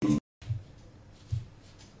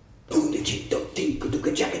You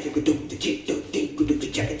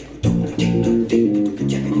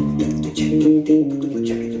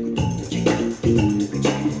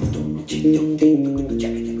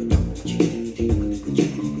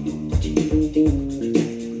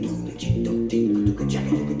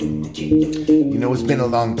know, it's been a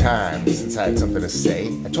long time since I had something to say.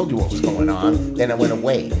 I told you what was going on, then I went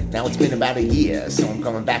away. Now it's been about a year, so I'm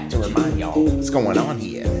coming back to remind y'all what's going on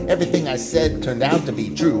here. Everything I said turned out to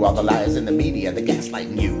be true. All the lies in the media, the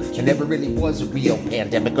gaslighting you. There never really was a real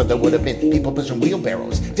pandemic, or there would have been people pushing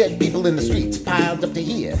wheelbarrows. Dead people in the streets piled up to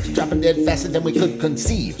here, dropping dead faster than we could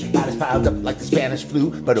conceive. Bodies piled up like the Spanish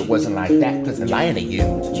flu, but it wasn't like that, cause they're lying to you.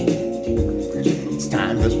 It's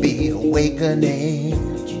time to be awakening.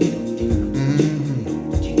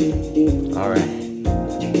 Alright.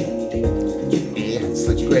 It's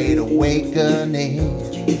a great awakening.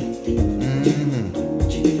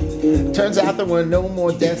 Turns out there were no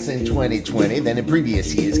more deaths in 2020 than in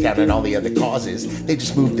previous years, counting all the other causes. They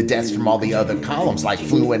just moved the deaths from all the other columns like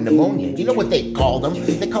flu and pneumonia. You know what they call them?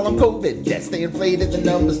 They call them COVID deaths. They inflated the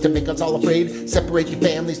numbers to make us all afraid. Separate your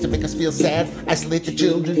families to make us feel sad. Isolate the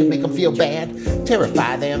children to make them feel bad.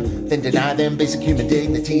 Terrify them, then deny them basic human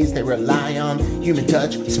dignities they rely on. Human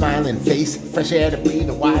touch, smiling face, fresh air to breathe,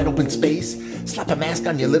 a wide open space. Slap a mask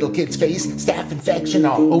on your little kid's face. Staph infection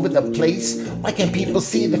all over the place. Why can't people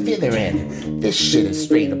see the fear they're in? This shit is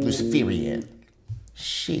straight up Luciferian.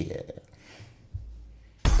 Shit.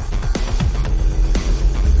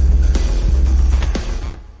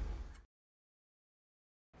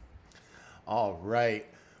 All right.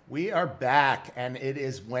 We are back, and it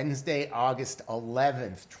is Wednesday, August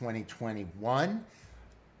 11th, 2021.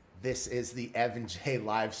 This is the Evan J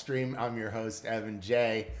live stream. I'm your host, Evan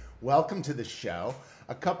J. Welcome to the show.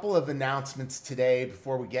 A couple of announcements today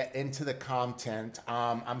before we get into the content.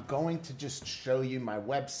 I'm going to just show you my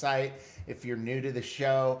website. If you're new to the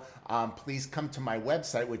show, please come to my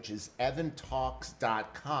website, which is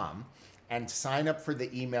evantalks.com, and sign up for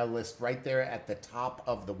the email list right there at the top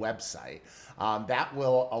of the website. That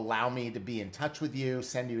will allow me to be in touch with you,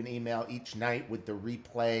 send you an email each night with the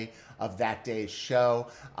replay of that day's show.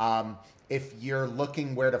 If you're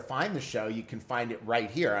looking where to find the show, you can find it right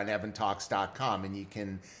here on evantalks.com, and you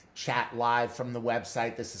can chat live from the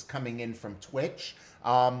website. This is coming in from Twitch.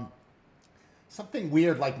 Something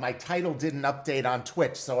weird, like my title didn't update on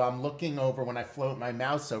Twitch, so I'm looking over, when I float my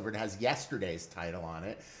mouse over, it has yesterday's title on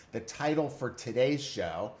it. The title for today's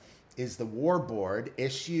show is The War Board,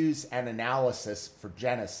 Issues and Analysis for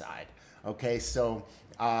Genocide. Okay, so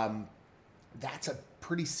that's a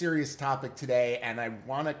pretty serious topic today, and I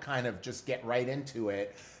want to kind of just get right into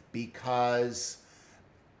it because,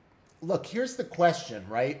 look, here's the question,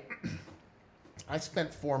 right? I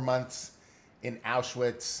spent 4 months in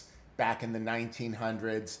Auschwitz back in the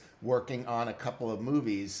 1900s working on a couple of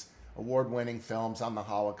movies, award-winning films on the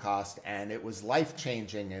Holocaust, and it was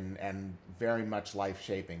life-changing and very much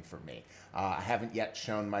life-shaping for me. I haven't yet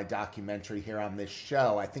shown my documentary here on this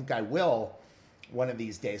show. I think I will one of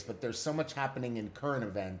these days, but there's so much happening in current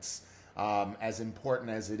events, as important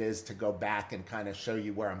as it is to go back and kind of show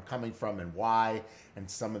you where I'm coming from and why, and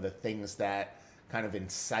some of the things that kind of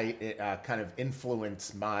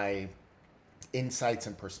influence my insights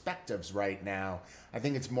and perspectives right now. I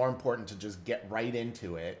think it's more important to just get right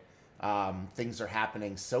into it. Things are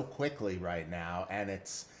happening so quickly right now, and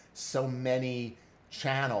it's so many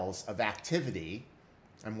channels of activity.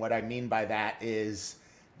 And what I mean by that is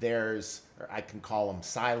there's, or I can call them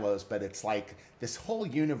silos, but it's like this whole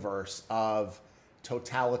universe of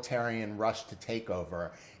totalitarian rush to take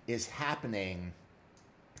over is happening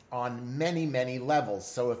on many, many levels.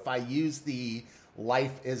 So if I use the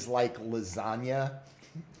life is like lasagna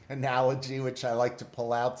analogy, which I like to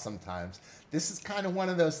pull out sometimes, this is kind of one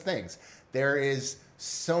of those things. There is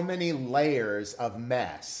so many layers of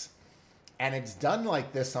mess, and it's done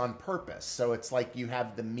like this on purpose. So it's like you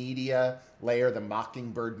have the media layer, the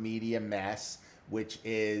Mockingbird media mess, which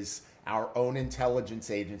is our own intelligence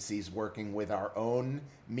agencies working with our own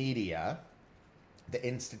media, the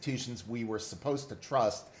institutions we were supposed to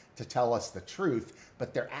trust to tell us the truth,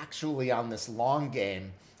 but they're actually on this long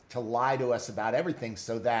game to lie to us about everything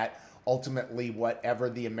so that ultimately whatever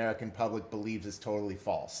the American public believes is totally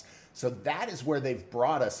false. So that is where they've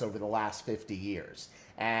brought us over the last 50 years.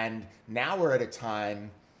 And now we're at a time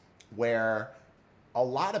where a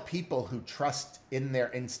lot of people who trust in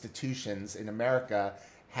their institutions in America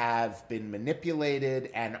have been manipulated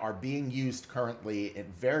and are being used currently in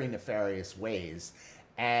very nefarious ways.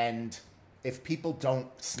 And if people don't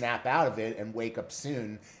snap out of it and wake up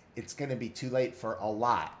soon, it's going to be too late for a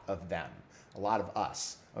lot of them, a lot of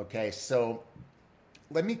us. Okay, so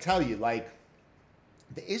let me tell you, like,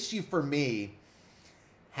 the issue for me,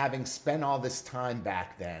 having spent all this time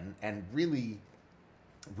back then and really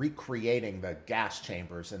recreating the gas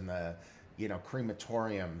chambers and the,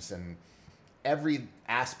 crematoriums and every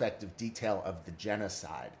aspect of detail of the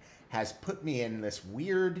genocide, has put me in this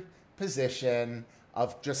weird position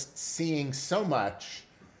of just seeing so much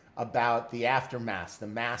about the aftermath, the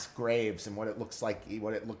mass graves, and what it looked like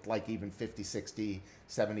even 50, 60,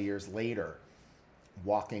 70 years later,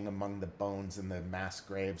 walking among the bones and the mass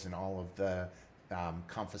graves and all of the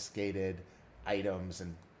confiscated items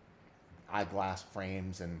and eyeglass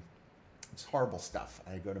frames, and it's horrible stuff.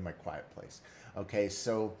 I go to my quiet place. Okay,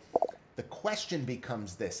 so the question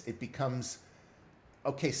becomes this. It becomes,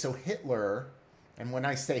 okay, so Hitler, and when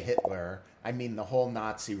I say Hitler, I mean the whole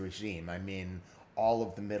Nazi regime. I mean all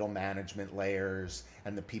of the middle management layers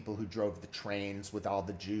and the people who drove the trains with all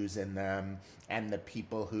the Jews in them and the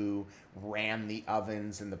people who ran the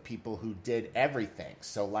ovens and the people who did everything.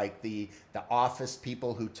 So like the office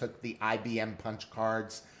people who took the IBM punch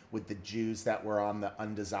cards with the Jews that were on the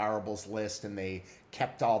undesirables list, and they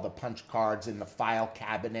kept all the punch cards in the file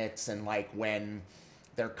cabinets, and like when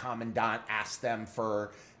their commandant asked them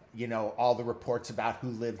for all the reports about who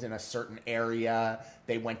lived in a certain area,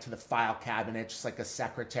 they went to the file cabinet just like a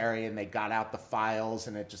secretary, and they got out the files,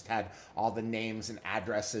 and it just had all the names and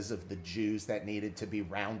addresses of the Jews that needed to be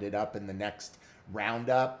rounded up in the next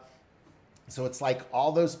roundup. So it's like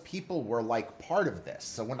all those people were like part of this.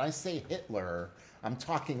 So when I say Hitler, I'm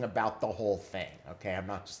talking about the whole thing, okay? I'm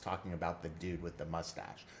not just talking about the dude with the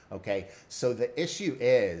mustache, okay? So the issue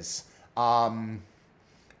is, and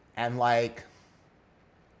like,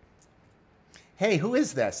 hey, who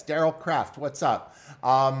is this? Daryl Kraft, what's up?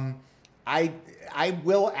 I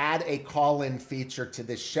will add a call-in feature to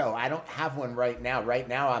this show. I don't have one right now. Right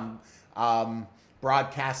now I'm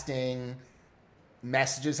broadcasting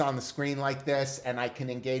messages on the screen like this, and I can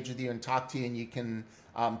engage with you and talk to you, and you can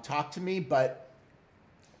talk to me, but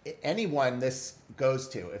anyone this goes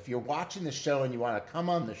to, if you're watching the show and you want to come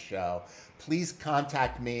on the show, please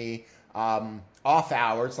contact me off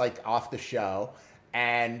hours, like off the show,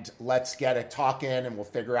 and let's get a talk in, and we'll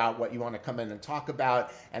figure out what you want to come in and talk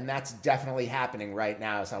about. And that's definitely happening right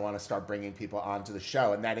now, as I want to start bringing people onto the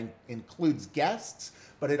show, and that includes guests,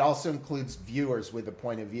 but it also includes viewers with a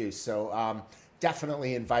point of view. So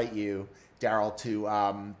definitely invite you, Daryl,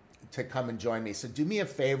 to come and join me. So do me a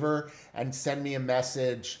favor and send me a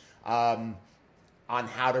message on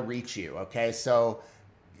how to reach you, okay? So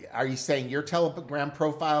are you saying your Telegram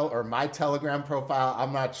profile or my Telegram profile?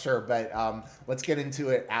 I'm not sure, but let's get into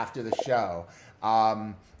it after the show.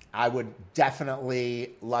 I would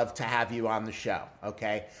definitely love to have you on the show,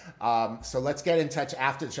 okay? So let's get in touch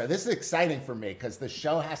after the show. This is exciting for me because the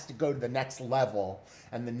show has to go to the next level,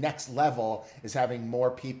 and the next level is having more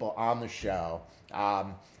people on the show.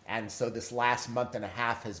 And so this last month and a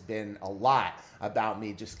half has been a lot about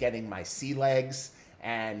me just getting my sea legs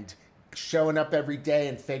and showing up every day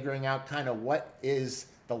and figuring out kind of what is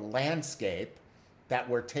the landscape that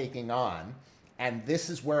we're taking on. And this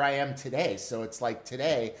is where I am today. So it's like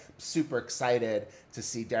today, I'm super excited to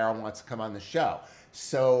see Daryl wants to come on the show.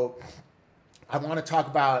 So I want to talk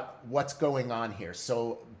about what's going on here.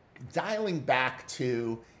 So dialing back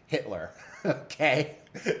to Hitler, okay?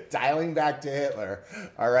 Dialing back to Hitler,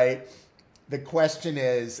 all right? The question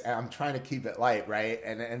is, and I'm trying to keep it light, right?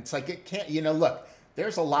 And it's like, it can't, look,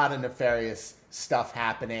 there's a lot of nefarious stuff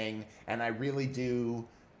happening, and I really do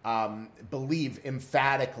believe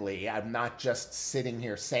emphatically, I'm not just sitting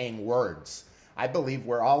here saying words. I believe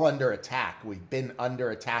we're all under attack. We've been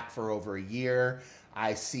under attack for over a year.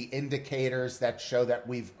 I see indicators that show that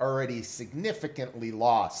we've already significantly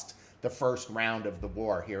lost the first round of the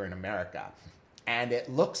war here in America. And it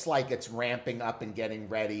looks like it's ramping up and getting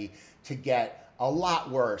ready to get a lot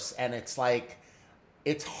worse. And it's like,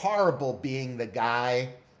 it's horrible being the guy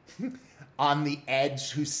on the edge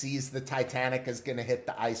who sees the Titanic is going to hit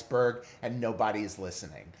the iceberg and nobody's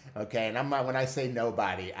listening. Okay. And when I say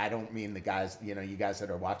nobody, I don't mean the guys, you guys that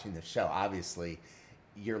are watching the show. Obviously,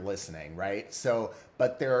 you're listening, right? So,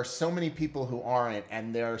 but there are so many people who aren't,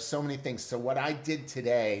 and there are so many things. So what I did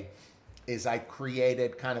today is I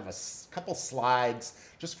created kind of a couple slides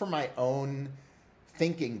just for my own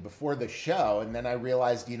thinking before the show, and then I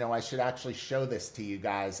realized, I should actually show this to you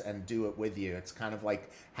guys and do it with you. It's kind of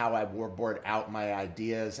like how I board out my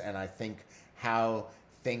ideas, and I think how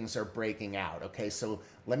things are breaking out. Okay, so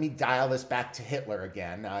let me dial this back to Hitler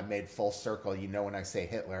again. I made full circle. When I say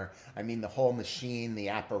Hitler, I mean the whole machine, the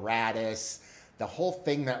apparatus, the whole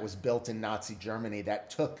thing that was built in Nazi Germany that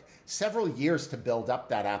took several years to build up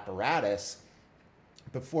that apparatus.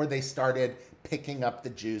 before they started picking up the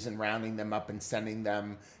Jews and rounding them up and sending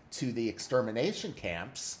them to the extermination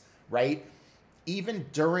camps, right? Even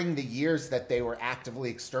during the years that they were actively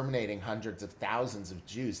exterminating hundreds of thousands of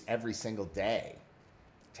Jews every single day,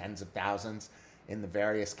 tens of thousands in the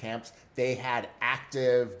various camps, they had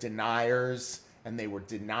active deniers, and they were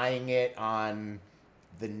denying it on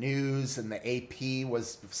the news, and the AP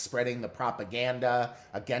was spreading the propaganda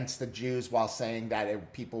against the Jews while saying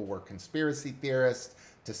that people were conspiracy theorists,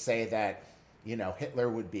 to say that, you know, Hitler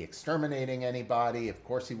would be exterminating anybody. Of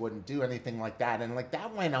course, he wouldn't do anything like that. And like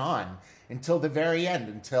that went on until the very end,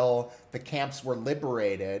 until the camps were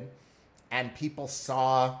liberated and people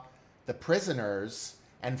saw the prisoners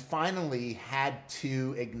and finally had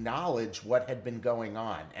to acknowledge what had been going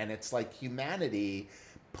on. And it's like humanity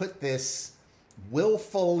put this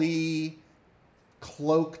willfully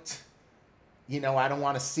cloaked, you know, I don't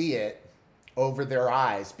want to see it, over their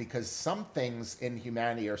eyes, because some things in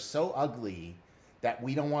humanity are so ugly that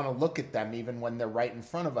we don't want to look at them even when they're right in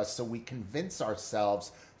front of us. So we convince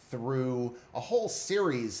ourselves through a whole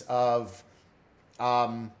series of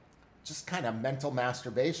just kind of mental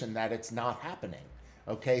masturbation that it's not happening.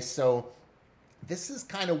 Okay, so this is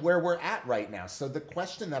kind of where we're at right now. So the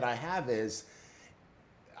question that I have is,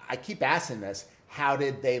 I keep asking this, how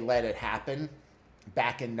did they let it happen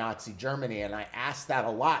back in Nazi Germany? And I ask that a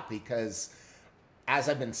lot because, as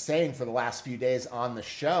I've been saying for the last few days on the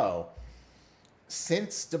show,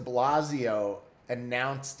 since de Blasio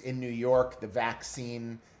announced in New York the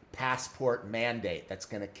vaccine passport mandate that's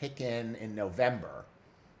going to kick in November,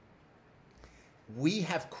 we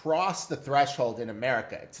have crossed the threshold in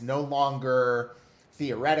America. It's no longer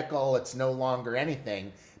theoretical. It's no longer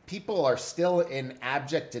anything. People are still in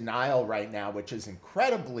abject denial right now, which is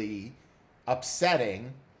incredibly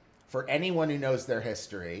upsetting for anyone who knows their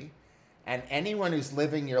history. And anyone who's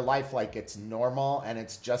living your life like it's normal and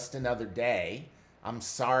it's just another day, I'm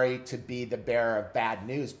sorry to be the bearer of bad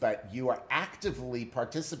news, but you are actively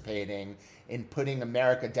participating in putting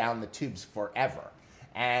America down the tubes forever.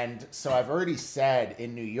 And so I've already said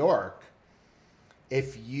in New York,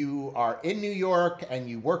 if you are in New York and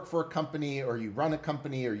you work for a company or you run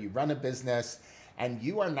a business and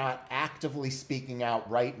you are not actively speaking out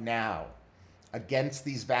right now against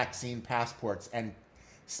these vaccine passports and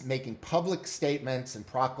making public statements and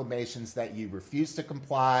proclamations that you refuse to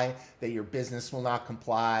comply, that your business will not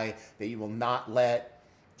comply, that you will not let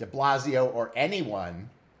de Blasio or anyone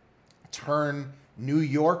turn New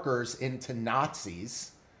Yorkers into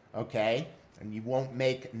Nazis, okay? And you won't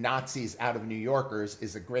make Nazis out of New Yorkers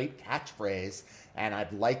is a great catchphrase, and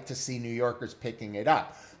I'd like to see New Yorkers picking it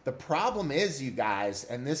up. The problem is, you guys,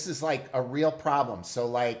 and this is like a real problem. So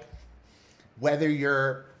like, whether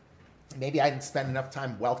you're, maybe I didn't spend enough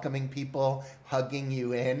time welcoming people, hugging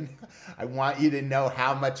you in. I want you to know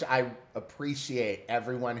how much I appreciate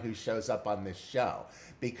everyone who shows up on this show.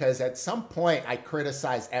 Because at some point, I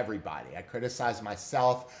criticize everybody. I criticize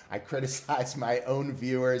myself. I criticize my own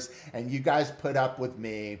viewers. And you guys put up with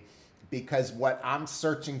me because what I'm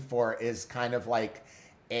searching for is kind of like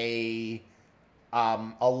a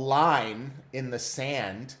line in the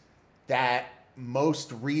sand that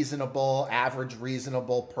most reasonable, average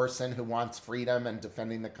reasonable person who wants freedom and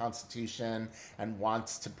defending the Constitution and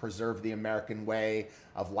wants to preserve the American way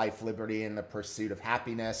of life, liberty, and the pursuit of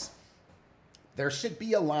happiness, there should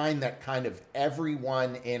be a line that kind of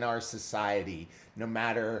everyone in our society, no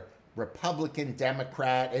matter Republican,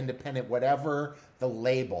 Democrat, Independent, whatever the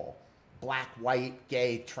label, black, white,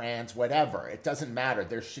 gay, trans, whatever, it doesn't matter.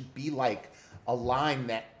 There should be like a line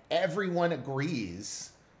that everyone agrees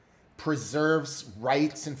preserves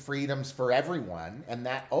rights and freedoms for everyone, and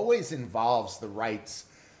that always involves the rights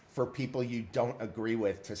for people you don't agree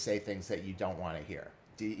with to say things that you don't want to hear.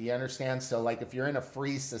 Do you understand? So like, if you're in a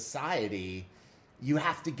free society, you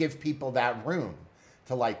have to give people that room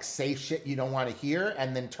to like say shit you don't want to hear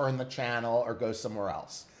and then turn the channel or go somewhere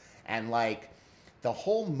else. And like, the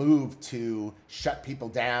whole move to shut people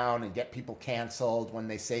down and get people canceled when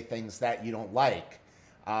they say things that you don't like,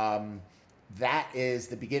 that is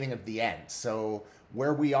the beginning of the end. So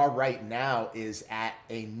where we are right now is at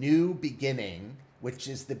a new beginning, which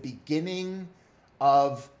is the beginning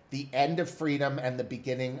of the end of freedom and the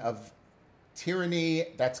beginning of tyranny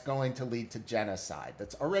that's going to lead to genocide.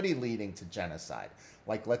 That's already leading to genocide.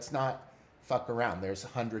 Like, let's not fuck around. There's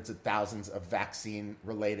hundreds of thousands of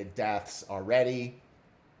vaccine-related deaths already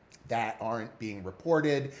that aren't being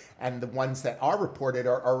reported, and the ones that are reported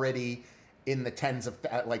are already in the tens of,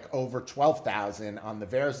 like over 12,000 on the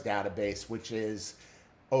VAERS database, which is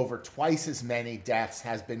over twice as many deaths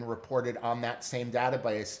has been reported on that same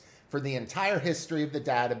database for the entire history of the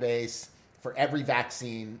database for every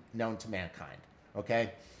vaccine known to mankind,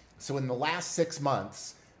 okay? So in the last 6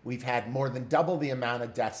 months, we've had more than double the amount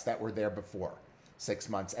of deaths that were there before 6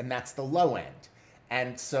 months, and that's the low end.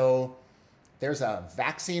 And so there's a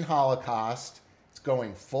vaccine holocaust. It's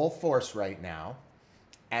going full force right now,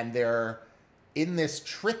 and they're in this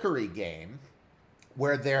trickery game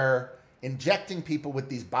where they're injecting people with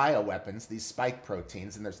these bioweapons, these spike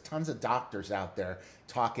proteins, and there's tons of doctors out there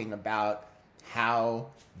talking about how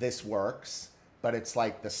this works, but it's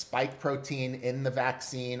like the spike protein in the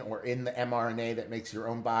vaccine or in the mRNA that makes your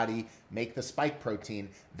own body make the spike protein.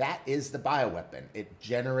 That is the bioweapon. It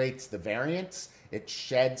generates the variants, it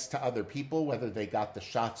sheds to other people whether they got the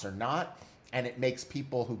shots or not, and it makes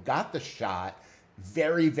people who got the shot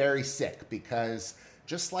very, very sick, because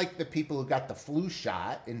just like the people who got the flu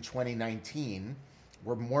shot in 2019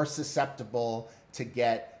 were more susceptible to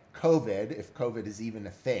get COVID, if COVID is even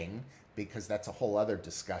a thing, because that's a whole other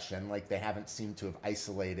discussion. Like, they haven't seemed to have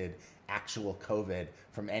isolated actual COVID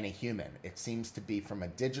from any human. It seems to be from a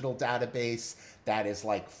digital database that is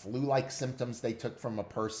like flu-like symptoms they took from a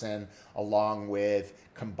person, along with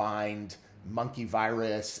combined monkey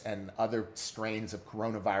virus and other strains of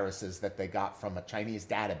coronaviruses that they got from a Chinese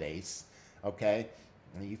database, okay?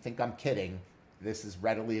 And you think I'm kidding. This is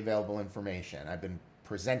readily available information. I've been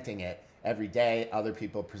presenting it every day. Other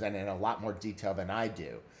people present it in a lot more detail than I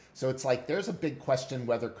do. So it's like there's a big question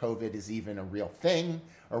whether COVID is even a real thing,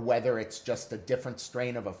 or whether it's just a different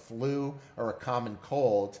strain of a flu or a common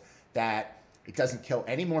cold, that it doesn't kill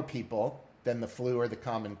any more people than the flu or the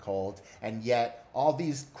common cold. And yet all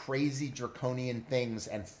these crazy draconian things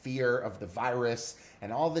and fear of the virus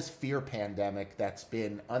and all this fear pandemic that's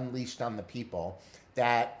been unleashed on the people,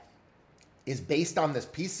 that is based on this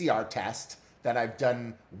PCR test that I've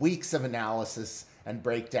done weeks of analysis and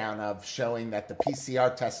breakdown of, showing that the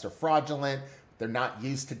PCR tests are fraudulent. They're not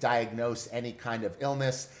used to diagnose any kind of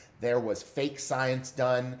illness. There was fake science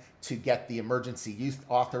done to get the emergency use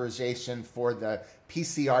authorization for the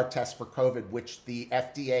PCR test for COVID, which the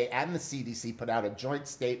FDA and the CDC put out a joint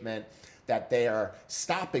statement that they are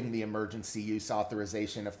stopping the emergency use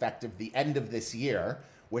authorization effective the end of this year,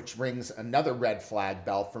 which rings another red flag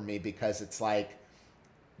bell for me, because it's like,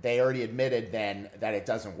 they already admitted then that it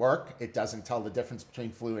doesn't work. It doesn't tell the difference between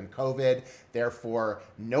flu and COVID. Therefore,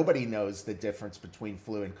 nobody knows the difference between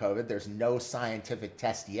flu and COVID. There's no scientific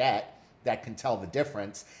test yet that can tell the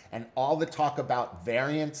difference. And all the talk about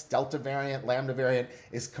variants, Delta variant, Lambda variant,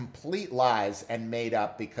 is complete lies and made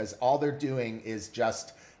up, because all they're doing is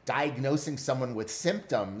just diagnosing someone with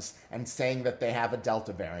symptoms and saying that they have a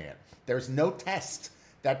Delta variant. There's no test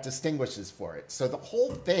that distinguishes for it. So the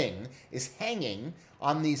whole thing is hanging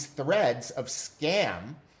on these threads of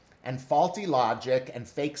scam and faulty logic and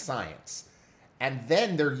fake science. And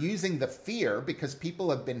then they're using the fear, because people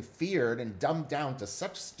have been feared and dumbed down to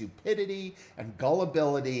such stupidity and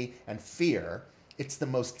gullibility and fear. It's the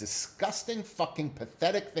most disgusting, fucking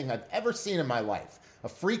pathetic thing I've ever seen in my life. A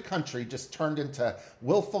free country just turned into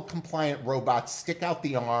willful, compliant robots, stick out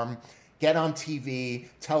the arm, get on TV,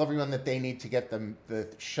 tell everyone that they need to get the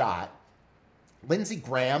shot. Lindsey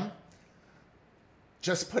Graham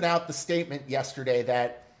just put out the statement yesterday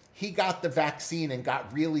that he got the vaccine and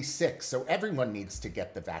got really sick, so everyone needs to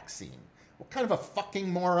get the vaccine. What kind of a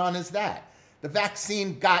fucking moron is that? The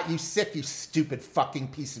vaccine got you sick, you stupid fucking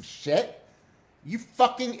piece of shit. You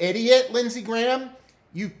fucking idiot, Lindsey Graham.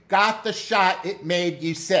 You got the shot, it made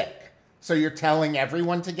you sick. So you're telling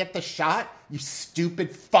everyone to get the shot? You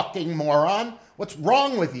stupid fucking moron. What's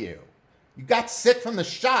wrong with you? You got sick from the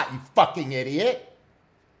shot, you fucking idiot.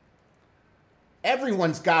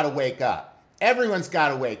 Everyone's got to wake up. Everyone's got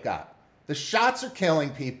to wake up. The shots are killing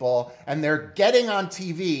people, and they're getting on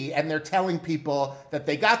TV and they're telling people that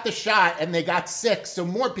they got the shot and they got sick, so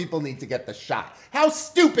more people need to get the shot. How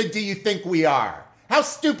stupid do you think we are? How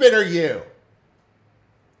stupid are you?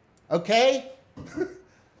 Okay?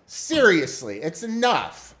 Seriously, it's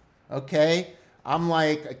enough. Okay? I'm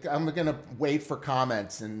going to wait for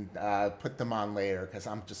comments and put them on later, because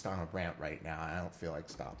I'm just on a rant right now. I don't feel like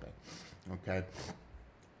stopping. Okay?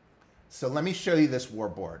 So let me show you this war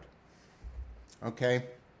board. Okay?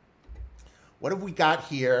 What have we got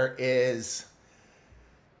here is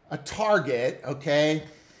a target, okay?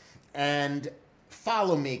 And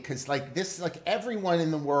follow me, because like this, like everyone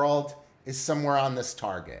in the world is somewhere on this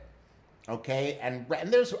target. Okay? And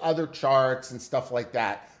there's other charts and stuff like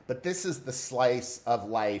that, but this is the slice of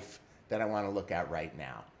life that I want to look at right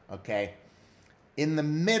now. Okay? In the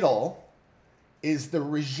middle is the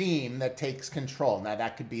regime that takes control. Now,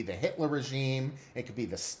 that could be the Hitler regime. It could be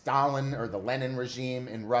the Stalin or the Lenin regime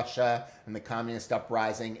in Russia and the communist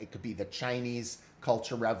uprising. It could be the Chinese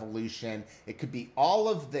Culture Revolution. It could be all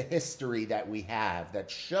of the history that we have that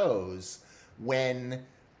shows when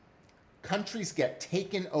countries get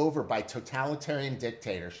taken over by totalitarian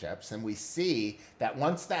dictatorships, and we see that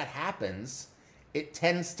once that happens, it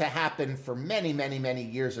tends to happen for many, many, many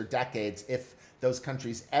years or decades if those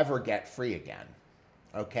countries ever get free again.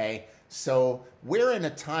 Okay? So we're in a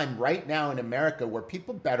time right now in America where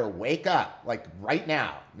people better wake up, like right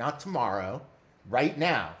now, not tomorrow, right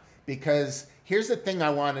now. Because here's the thing I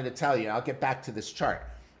wanted to tell you. I'll get back to this chart.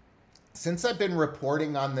 Since I've been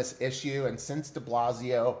reporting on this issue and since de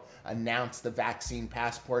Blasio announced the vaccine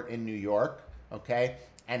passport in New York, okay,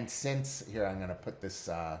 and since, here, I'm going to put this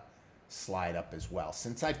slide up as well.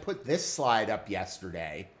 Since I put this slide up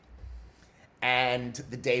yesterday and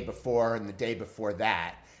the day before and the day before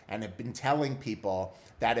that, and have been telling people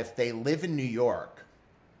that if they live in New York,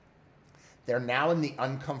 they're now in the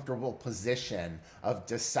uncomfortable position of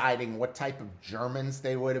deciding what type of Germans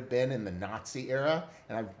they would have been in the Nazi era.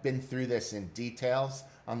 And I've been through this in details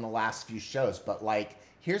on the last few shows. But like,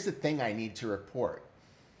 here's the thing I need to report.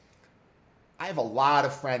 I have a lot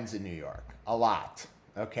of friends in New York, a lot,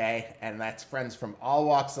 okay? And that's friends from all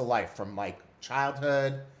walks of life, from like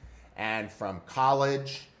childhood and from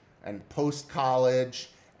college and post-college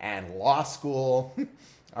and law school,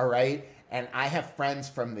 all right? And I have friends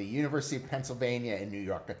from the University of Pennsylvania in New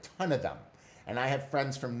York, a ton of them. And I have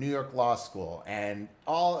friends from New York Law School and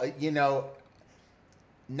all, you know,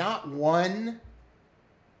 not one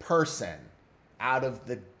person out of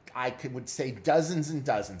the, would say dozens and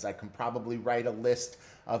dozens. I can probably write a list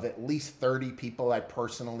of at least 30 people I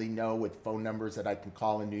personally know with phone numbers that I can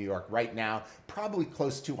call in New York right now. Probably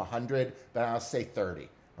close to 100, but I'll say 30,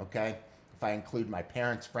 okay? If I include my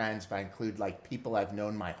parents' friends, if I include like people I've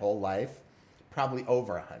known my whole life, probably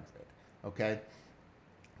over 100, okay?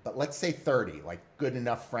 But let's say 30, like good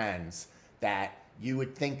enough friends that you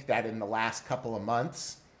would think that in the last couple of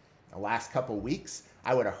months, the last couple of weeks,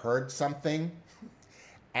 I would have heard something.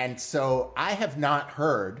 And so I have not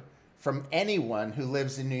heard from anyone who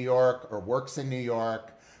lives in New York or works in New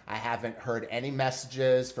York. I haven't heard any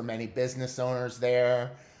messages from any business owners there.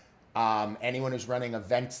 Anyone who's running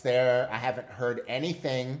events there. I haven't heard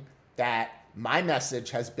anything that my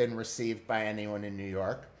message has been received by anyone in New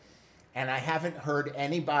York. And I haven't heard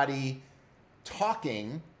anybody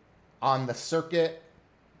talking on the circuit,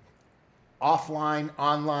 offline,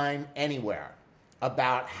 online, anywhere,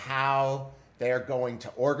 about how they are going to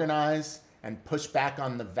organize and push back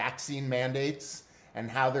on the vaccine mandates and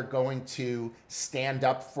how they're going to stand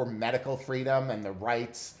up for medical freedom and the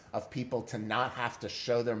rights of people to not have to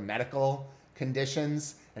show their medical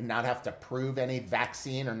conditions and not have to prove any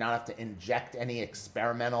vaccine or not have to inject any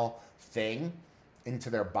experimental thing into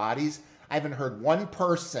their bodies. I haven't heard one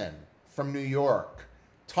person from New York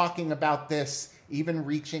talking about this, even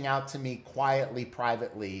reaching out to me quietly,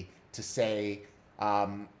 privately to say,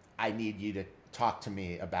 I need you to talk to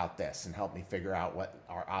me about this and help me figure out what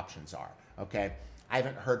our options are, okay? I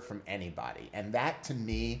haven't heard from anybody. And that to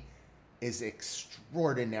me is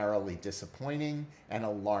extraordinarily disappointing and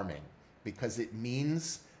alarming because it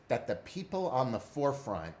means that the people on the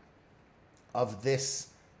forefront of this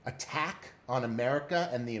attack on America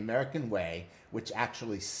and the American way, which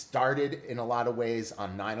actually started in a lot of ways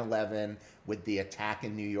on 9/11 with the attack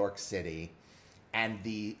in New York City, and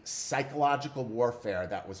the psychological warfare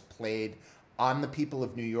that was played on the people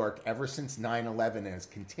of New York ever since 9/11 and has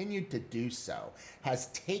continued to do so, has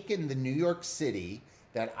taken the New York City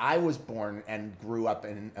that I was born and grew up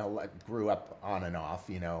on and off,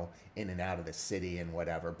 you know, in and out of the city and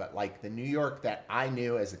whatever. But like the New York that I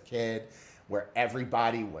knew as a kid, where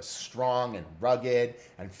everybody was strong and rugged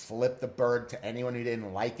and flipped the bird to anyone who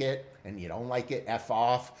didn't like it, and you don't like it, F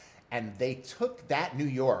off. And they took that New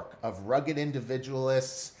York of rugged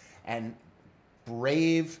individualists and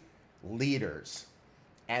brave leaders,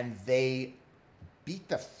 and they beat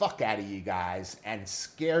the fuck out of you guys and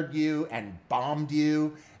scared you and bombed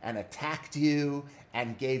you and attacked you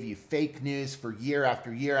and gave you fake news for year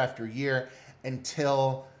after year after year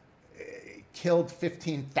until killed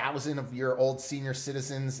 15,000 of your old senior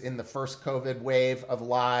citizens in the first COVID wave of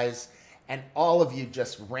lies. And all of you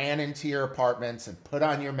just ran into your apartments and put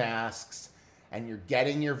on your masks and you're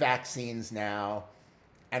getting your vaccines now.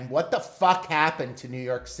 And what the fuck happened to New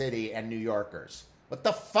York City and New Yorkers? What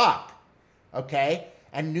the fuck? Okay?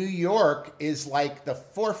 And New York is like the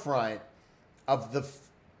forefront of the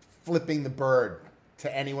flipping the bird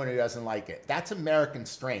to anyone who doesn't like it. That's American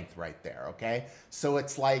strength right there, okay? So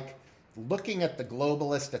it's like looking at the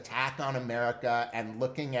globalist attack on America and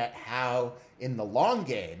looking at how in the long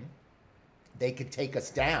game they could take us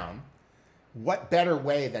down, what better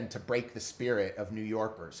way than to break the spirit of New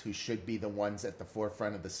Yorkers who should be the ones at the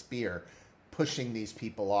forefront of the spear, pushing these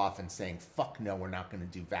people off and saying, fuck no, we're not going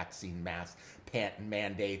to do vaccine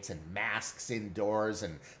mandates and masks indoors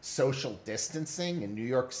and social distancing in New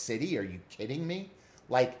York City. Are you kidding me?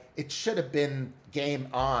 Like, it should have been game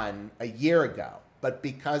on a year ago. But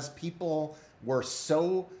because people were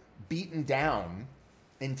so beaten down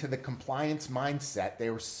into the compliance mindset, they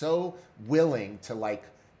were so willing to, like,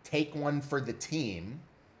 take one for the team.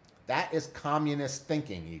 That is communist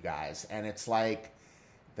thinking, you guys. And it's like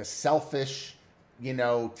the selfish,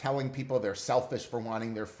 telling people they're selfish for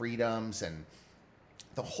wanting their freedoms. And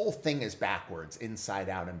the whole thing is backwards, inside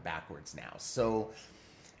out and backwards now. So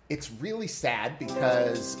it's really sad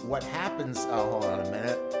because what happens... Oh, hold on a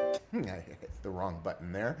minute. I hit the wrong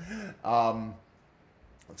button there.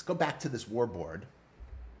 Let's go back to this war board.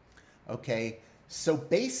 Okay, so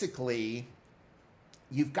basically,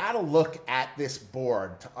 you've got to look at this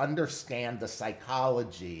board to understand the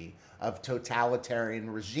psychology of totalitarian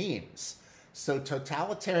regimes. So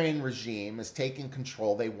totalitarian regime is taking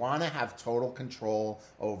control. They want to have total control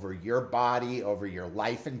over your body, over your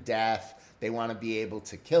life and death. They want to be able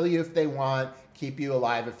to kill you if they want, keep you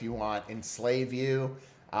alive if you want, enslave you,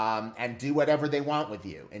 and do whatever they want with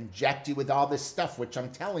you. Inject you with all this stuff, which I'm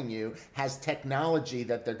telling you has technology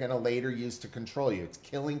that they're going to later use to control you. It's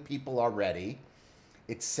killing people already.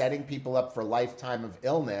 It's setting people up for a lifetime of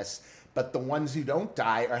illness. But the ones who don't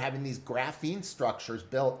die are having these graphene structures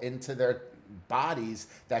built into their bodies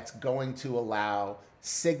that's going to allow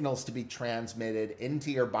signals to be transmitted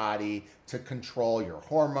into your body to control your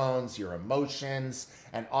hormones, your emotions,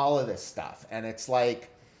 and all of this stuff. And it's like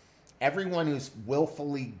everyone who's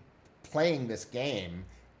willfully playing this game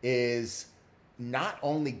is not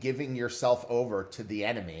only giving yourself over to the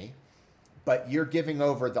enemy, but you're giving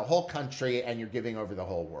over the whole country and you're giving over the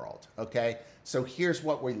whole world, okay? So here's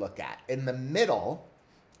what we look at. In the middle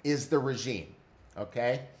is the regime,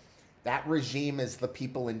 okay? That regime is the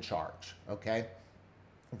people in charge, okay?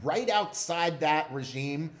 Right outside that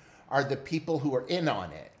regime are the people who are in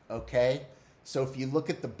on it, okay? So if you look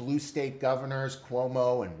at the blue state governors,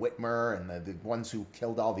 Cuomo and Whitmer, and the ones who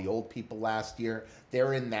killed all the old people last year,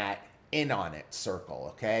 they're in that in on it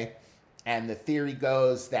circle, okay? And the theory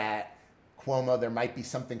goes that Cuomo, there might be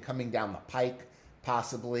something coming down the pike,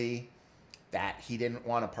 possibly, that he didn't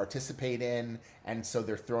want to participate in, and so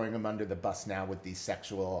they're throwing him under the bus now with these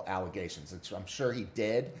sexual allegations, which I'm sure he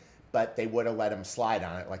did, but they would have let him slide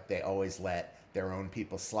on it like they always let their own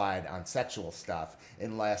people slide on sexual stuff,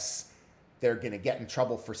 unless they're going to get in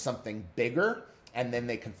trouble for something bigger, and then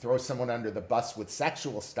they can throw someone under the bus with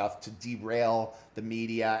sexual stuff to derail the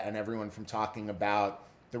media and everyone from talking about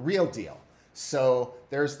the real deal. So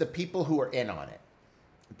there's the people who are in on it.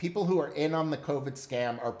 The people who are in on the COVID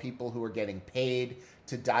scam are people who are getting paid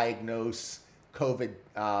to diagnose COVID,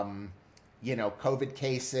 COVID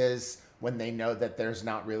cases when they know that there's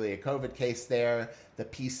not really a COVID case there. The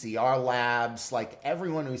PCR labs, like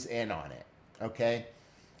everyone who's in on it, okay?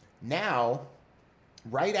 Now,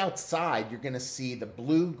 right outside, you're going to see the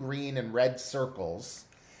blue, green, and red circles.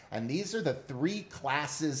 And these are the three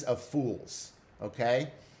classes of fools,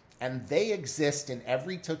 okay? And they exist in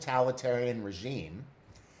every totalitarian regime.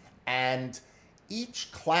 And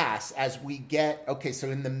each class, as we get, okay,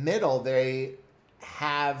 so in the middle, they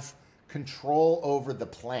have control over the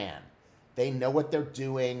plan. They know what they're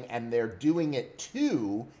doing, and they're doing it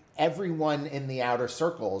to everyone in the outer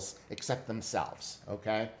circles except themselves,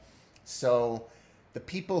 okay? So the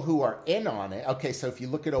people who are in on it, okay, so if you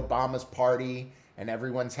look at Obama's party and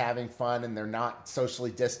everyone's having fun and they're not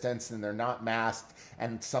socially distanced and they're not masked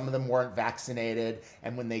and some of them weren't vaccinated,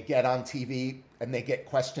 and when they get on TV and they get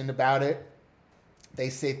questioned about it, they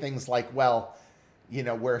say things like, well,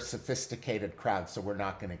 we're a sophisticated crowd, so we're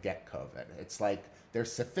not going to get COVID. It's like they're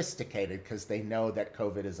sophisticated because they know that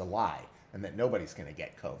COVID is a lie and that nobody's going to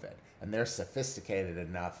get COVID. And they're sophisticated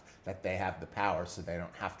enough that they have the power so they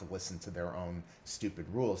don't have to listen to their own stupid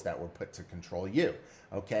rules that were put to control you.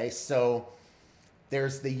 Okay, so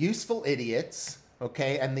there's the useful idiots,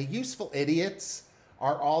 okay? And the useful idiots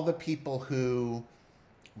are all the people who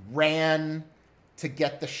ran to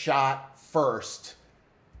get the shot first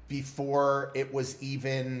before it was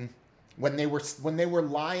even, when they were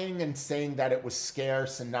lying and saying that it was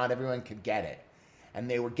scarce and not everyone could get it. And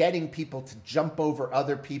they were getting people to jump over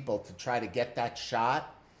other people to try to get that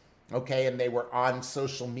shot, okay? And they were on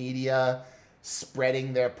social media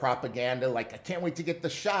spreading their propaganda, like, I can't wait to get the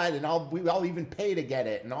shot, and I'll even pay to get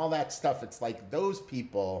it, and all that stuff. It's like those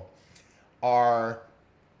people are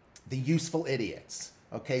the useful idiots,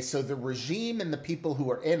 okay? So the regime and the people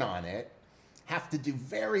who are in on it have to do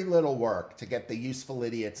very little work to get the useful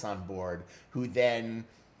idiots on board who then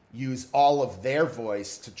use all of their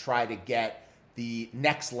voice to try to get the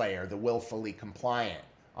next layer, the willfully compliant,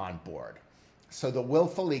 on board. So the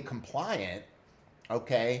willfully compliant,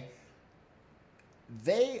 okay,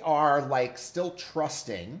 they are like still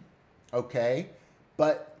trusting, okay,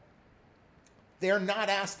 but they're not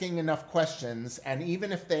asking enough questions. And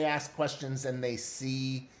even if they ask questions and they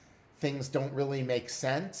see things don't really make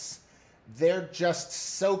sense, they're just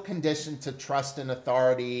so conditioned to trust in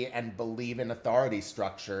authority and believe in authority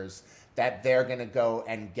structures that they're going to go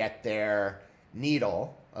and get their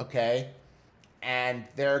needle, okay? And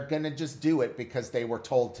they're going to just do it because they were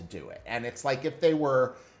told to do it. And it's like if they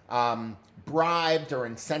were bribed or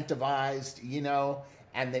incentivized, you know,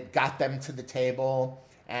 and it got them to the table,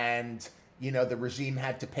 and, you know, the regime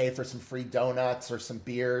had to pay for some free donuts or some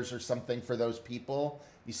beers or something for those people.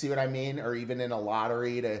 You see what I mean? Or even in a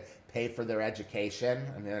lottery to pay for their education.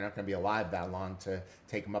 I mean, they're not going to be alive that long to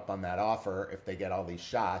take them up on that offer if they get all these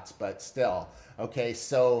shots, but still. Okay,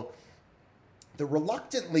 so the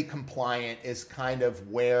reluctantly compliant is kind of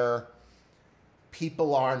where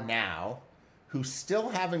people are now who still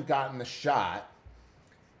haven't gotten the shot,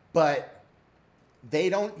 but they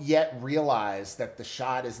don't yet realize that the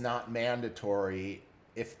shot is not mandatory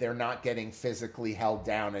if they're not getting physically held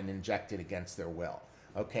down and injected against their will.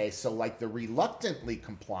 Okay, so like the reluctantly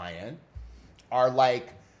compliant are like,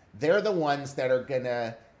 they're the ones that are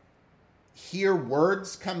gonna hear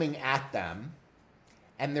words coming at them,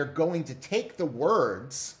 and they're going to take the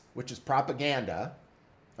words, which is propaganda,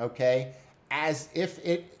 okay, as if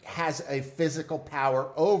it has a physical power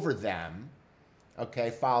over them, okay,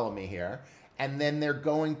 follow me here, and then they're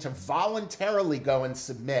going to voluntarily go and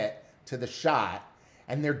submit to the shot,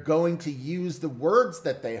 and they're going to use the words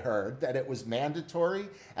that they heard, that it was mandatory,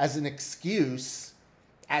 as an excuse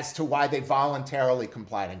as to why they voluntarily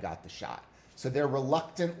complied and got the shot. So they're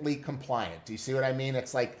reluctantly compliant. Do you see what I mean?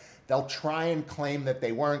 It's like they'll try and claim that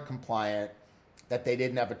they weren't compliant, that they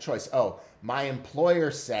didn't have a choice. Oh, my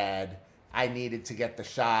employer said I needed to get the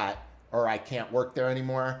shot or I can't work there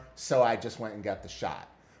anymore, so I just went and got the shot.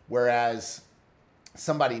 Whereas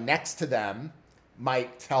somebody next to them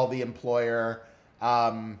might tell the employer,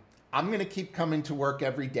 I'm going to keep coming to work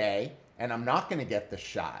every day and I'm not going to get the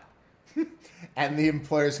shot. And the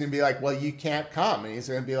employer's going to be like, well, you can't come. And he's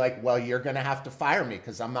going to be like, well, you're going to have to fire me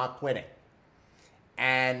because I'm not quitting.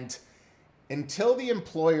 And until the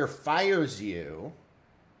employer fires you,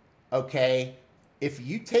 okay, if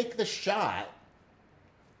you take the shot,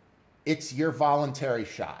 it's your voluntary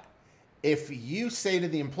shot. If you say to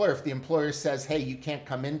the employer, if the employer says, hey, you can't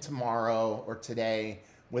come in tomorrow or today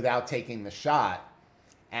without taking the shot,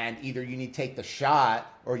 and either you need to take the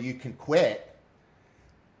shot or you can quit,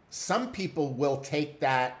 some people will take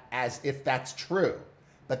that as if that's true,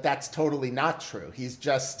 but that's totally not true. He's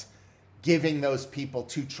just giving those people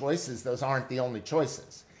two choices. Those aren't the only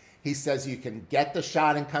choices. He says you can get the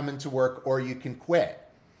shot and come into work, or you can quit.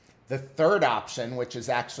 The third option, which is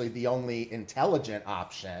actually the only intelligent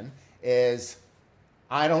option, is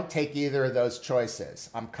I don't take either of those choices.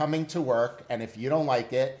 I'm coming to work, and if you don't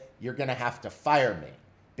like it, you're going to have to fire me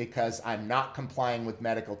because I'm not complying with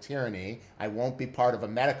medical tyranny. I won't be part of a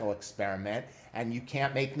medical experiment, and you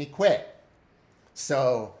can't make me quit.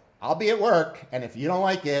 So I'll be at work, and if you don't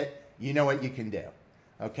like it, you know what you can do.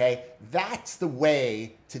 Okay? That's the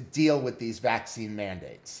way to deal with these vaccine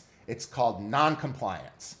mandates. It's called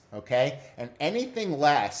non-compliance. Okay? And anything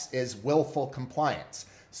less is willful compliance.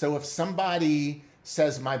 So if somebody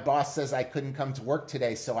says, my boss says I couldn't come to work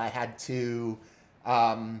today, so I had to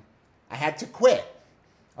quit.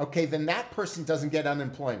 Okay, then that person doesn't get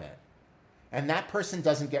unemployment. And that person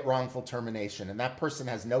doesn't get wrongful termination. And that person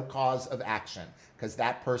has no cause of action because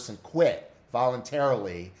that person quit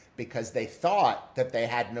voluntarily because they thought that they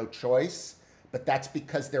had no choice. But that's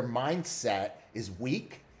because their mindset is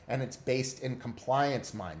weak and it's based in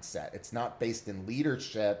compliance mindset. It's not based in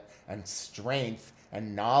leadership and strength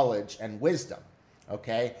and knowledge and wisdom.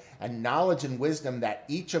 Okay? And knowledge and wisdom that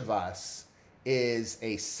each of us is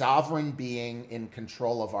a sovereign being in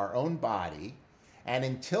control of our own body. And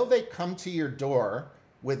until they come to your door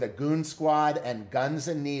with a goon squad and guns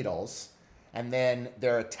and needles, and then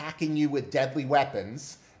they're attacking you with deadly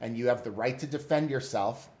weapons, and you have the right to defend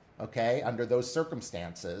yourself, okay, under those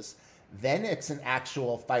circumstances, then it's an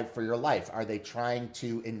actual fight for your life. Are they trying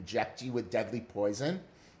to inject you with deadly poison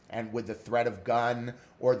and with the threat of gun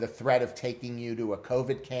or the threat of taking you to a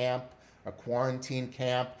COVID camp, a quarantine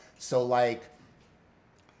camp? So like,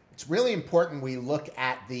 it's really important we look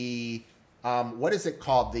at the, what is it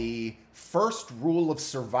called? The first rule of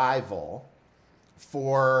survival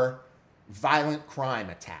for violent crime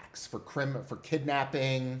attacks, for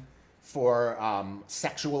kidnapping, for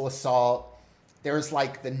sexual assault. There's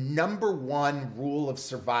like the number one rule of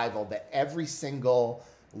survival that every single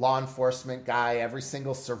law enforcement guy, every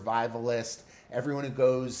single survivalist, everyone who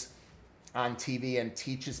goes on TV and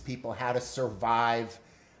teaches people how to survive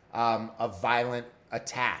a violent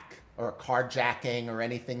attack or a carjacking or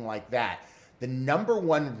anything like that. The number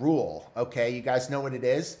one rule, okay, you guys know what it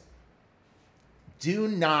is? Do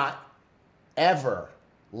not ever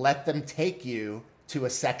let them take you to a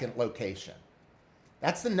second location.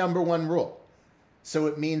 That's the number one rule. So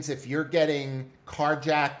it means if you're getting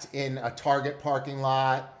carjacked in a Target parking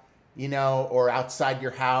lot, you know, or outside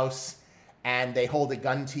your house, and they hold a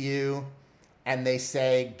gun to you and they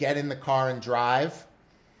say, get in the car and drive,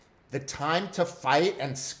 the time to fight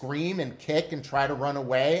and scream and kick and try to run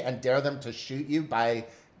away and dare them to shoot you by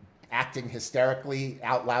acting hysterically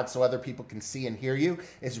out loud so other people can see and hear you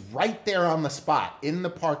is right there on the spot, in the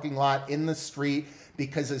parking lot, in the street,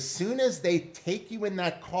 because as soon as they take you in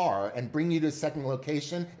that car and bring you to a second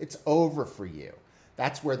location, it's over for you.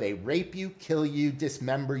 That's where they rape you, kill you,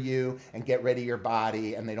 dismember you, and get rid of your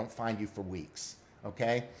body, and they don't find you for weeks,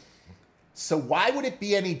 okay? So why would it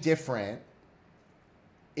be any different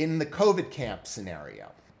in the COVID camp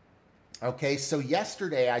scenario? Okay, so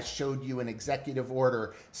yesterday I showed you an executive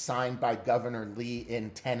order signed by Governor Lee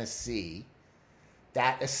in Tennessee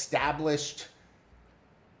that established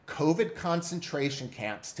COVID concentration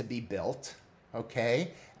camps to be built,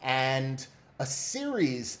 okay, and a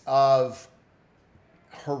series of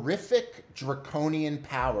horrific draconian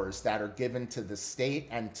powers that are given to the state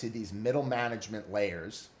and to these middle management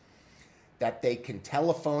layers, that they can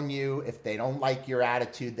telephone you. If they don't like your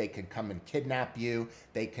attitude, they can come and kidnap you.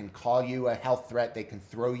 They can call you a health threat. They can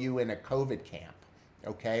throw you in a COVID camp,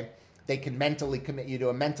 okay? They can mentally commit you to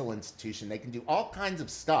a mental institution. They can do all kinds of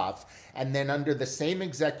stuff. And then under the same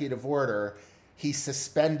executive order, he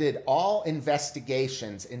suspended all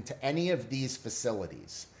investigations into any of these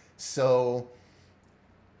facilities. So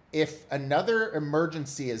if another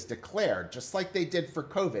emergency is declared, just like they did for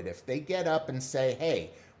COVID, if they get up and say, hey,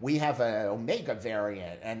 we have an Omega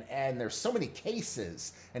variant and there's so many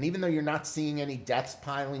cases, and even though you're not seeing any deaths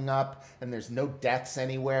piling up and there's no deaths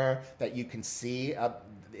anywhere that you can see,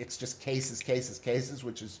 it's just cases,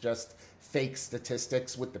 which is just fake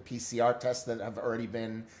statistics with the PCR tests that have already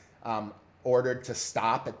been ordered to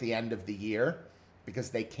stop at the end of the year because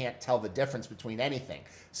they can't tell the difference between anything.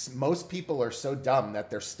 Most people are so dumb that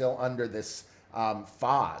they're still under this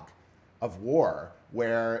fog of war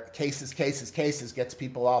where cases gets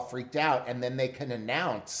people all freaked out, and then they can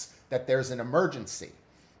announce that there's an emergency.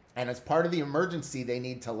 And as part of the emergency, they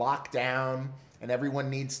need to lock down and everyone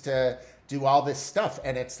needs to do all this stuff.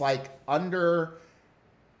 And it's like under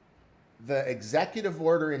the executive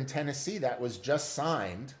order in Tennessee that was just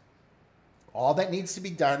signed, all that needs to be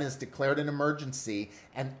done is declared an emergency,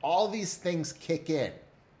 and all these things kick in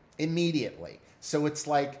immediately. So it's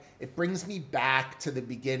like, it brings me back to the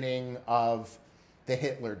beginning of the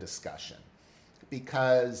Hitler discussion,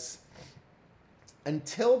 because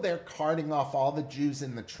until they're carting off all the Jews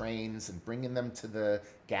in the trains and bringing them to the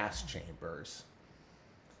gas chambers,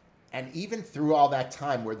 and even through all that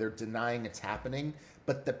time where they're denying it's happening,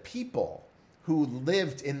 but the people who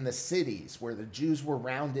lived in the cities where the Jews were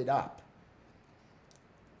rounded up,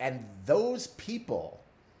 and those people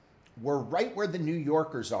were right where the New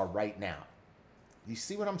Yorkers are right now. You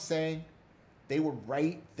see what I'm saying? They were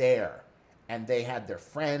right there. And they had their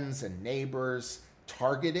friends and neighbors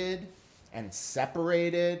targeted and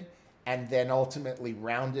separated and then ultimately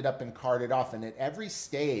rounded up and carted off. And at every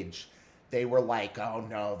stage, they were like, oh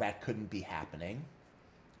no, that couldn't be happening.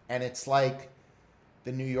 And it's like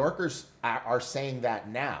the New Yorkers are saying that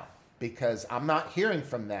now because I'm not hearing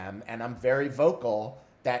from them, and I'm very vocal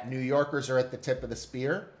that New Yorkers are at the tip of the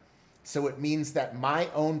spear. So it means that my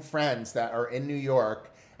own friends that are in New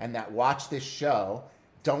York and that watch this show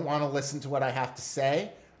don't want to listen to what I have to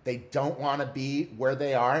say. They don't want to be where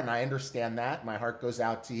they are, and I understand that. My heart goes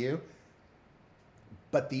out to you.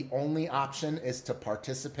 But the only option is to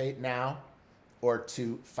participate now or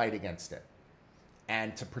to fight against it.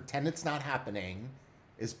 And to pretend it's not happening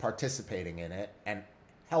is participating in it and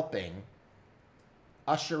helping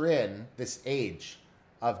usher in this age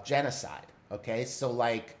of genocide, okay? So,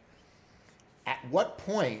 like, at what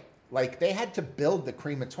point, like, they had to build the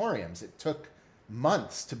crematoriums. It took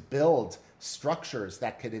months to build structures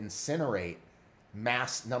that could incinerate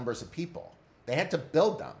mass numbers of people. They had to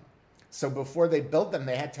build them. So before they built them,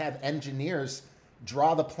 they had to have engineers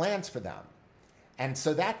draw the plans for them. And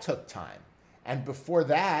so that took time. And before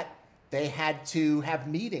that, they had to have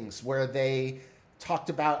meetings where they talked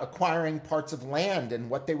about acquiring parts of land and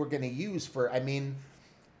what they were going to use for. I mean,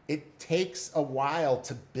 it takes a while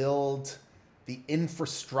to build the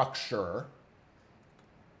infrastructure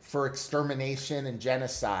for extermination and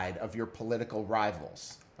genocide of your political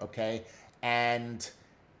rivals, okay? And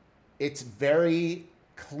it's very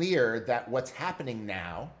clear that what's happening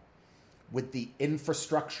now with the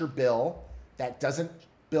infrastructure bill that doesn't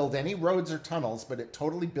build any roads or tunnels, but it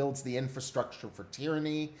totally builds the infrastructure for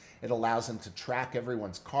tyranny. It allows them to track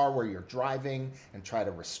everyone's car where you're driving and try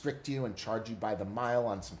to restrict you and charge you by the mile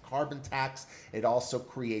on some carbon tax. It also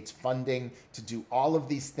creates funding to do all of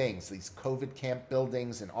these things, these COVID camp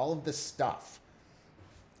buildings and all of this stuff.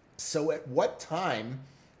 So at what time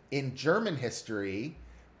in German history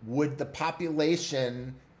would the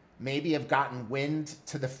population maybe have gotten wind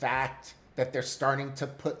to the fact that they're starting to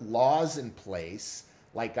put laws in place?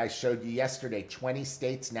 Like I showed you yesterday, 20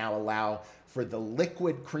 states now allow for the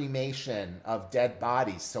liquid cremation of dead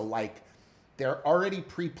bodies. So like they're already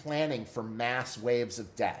pre-planning for mass waves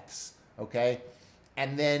of deaths, okay?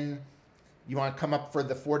 And then you want to come up for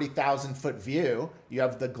the 40,000 foot view, you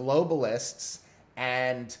have the globalists,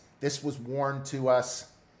 and this was warned to us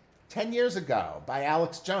 10 years ago by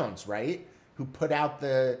Alex Jones, right? Who put out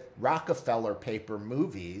the Rockefeller paper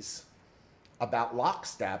movies about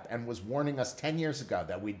lockstep and was warning us 10 years ago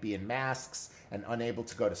that we'd be in masks and unable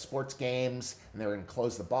to go to sports games, and they were going to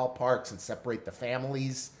close the ballparks and separate the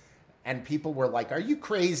families. And people were like, are you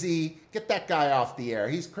crazy? Get that guy off the air.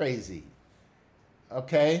 He's crazy.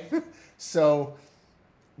 Okay? So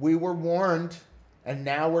we were warned, and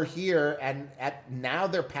now we're here, and now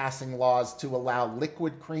they're passing laws to allow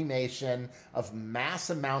liquid cremation of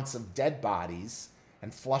mass amounts of dead bodies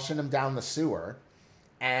and flushing them down the sewer,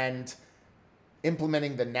 and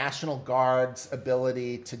implementing the National Guard's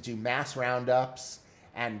ability to do mass roundups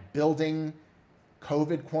and building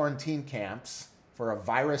COVID quarantine camps for a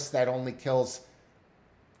virus that only kills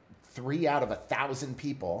 3 out of 1,000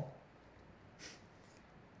 people.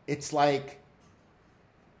 It's like,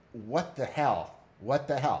 what the hell? What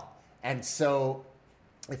the hell? And so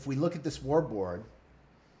if we look at this war board,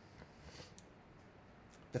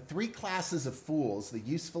 the 3 classes of fools, the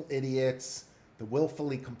useful idiots, the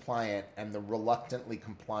willfully compliant, and the reluctantly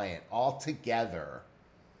compliant, all together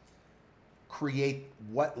create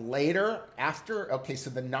what later, after, okay, so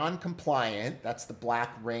the non-compliant, that's the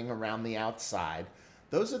black ring around the outside,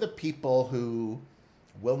 those are the people who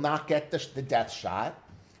will not get the death shot,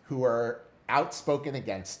 who are outspoken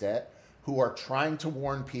against it, who are trying to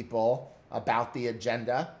warn people about the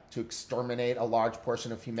agenda to exterminate a large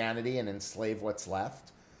portion of humanity and enslave what's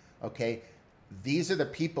left, okay? These are the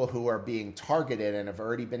people who are being targeted and have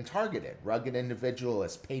already been targeted. Rugged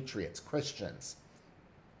individualists, patriots, Christians.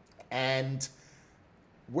 And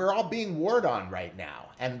we're all being warred on right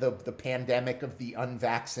now. And the pandemic of the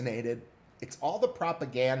unvaccinated, it's all the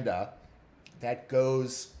propaganda that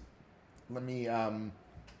goes, let me, oh,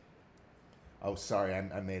 sorry,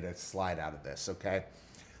 I made a slide out of this, okay?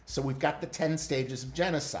 So we've got the 10 stages of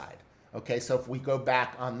genocide. Okay, so if we go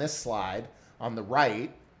back on this slide, on the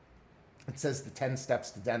right, it says the 10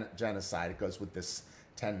 steps to genocide. It goes with this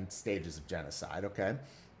 10 stages of genocide, okay?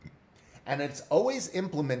 And it's always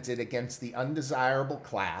implemented against the undesirable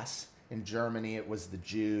class. In Germany, it was the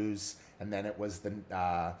Jews, and then it was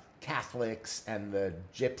the Catholics and the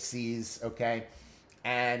Gypsies, okay?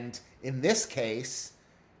 And in this case,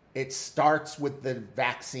 it starts with the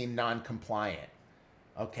vaccine non-compliant,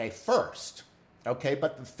 okay, first, okay?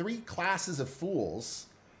 But the 3 classes of fools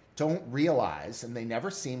don't realize, and they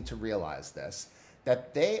never seem to realize this,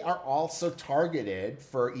 that they are also targeted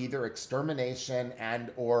for either extermination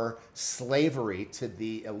and or slavery to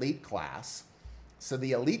the elite class. So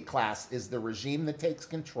the elite class is the regime that takes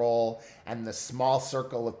control and the small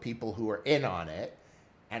circle of people who are in on it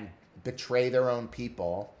and betray their own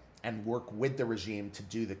people and work with the regime to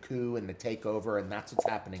do the coup and the takeover, and that's what's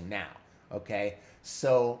happening now, okay?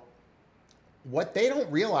 So what they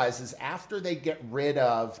don't realize is after they get rid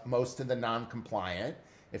of most of the non-compliant,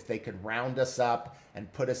 if they could round us up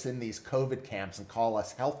and put us in these COVID camps and call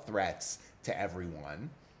us health threats to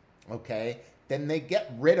everyone, okay, then they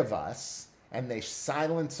get rid of us and they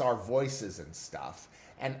silence our voices and stuff.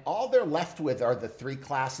 And all they're left with are the 3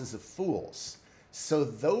 classes of fools. So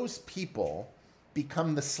those people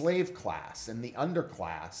become the slave class and the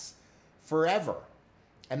underclass forever.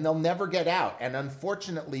 And they'll never get out. And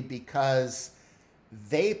unfortunately, because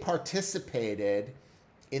they participated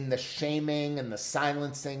in the shaming and the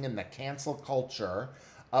silencing and the cancel culture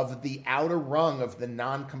of the outer rung of the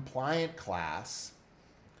non-compliant class,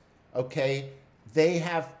 okay, they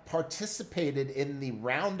have participated in the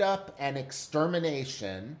roundup and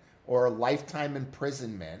extermination or a lifetime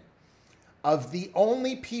imprisonment of the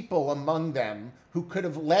only people among them who could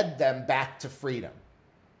have led them back to freedom.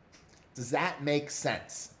 Does that make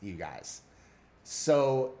sense, you guys?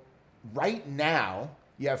 So right now,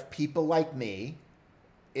 you have people like me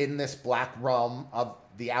in this black realm of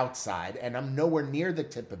the outside, and I'm nowhere near the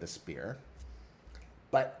tip of the spear,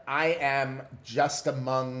 but I am just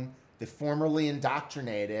among the formerly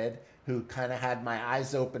indoctrinated who kind of had my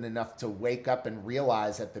eyes open enough to wake up and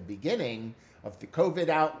realize at the beginning of the COVID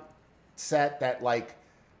outset that like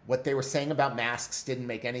what they were saying about masks didn't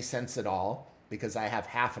make any sense at all because I have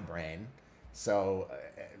half a brain. So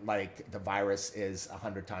like the virus is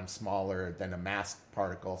 100 times smaller than a mask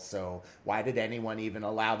particle. So why did anyone even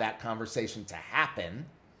allow that conversation to happen?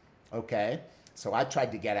 Okay. So I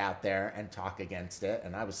tried to get out there and talk against it,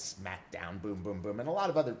 and I was smacked down, boom, boom, boom, and a lot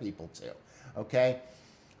of other people too. Okay.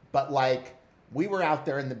 But like we were out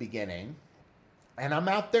there in the beginning, and I'm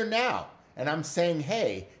out there now, and I'm saying,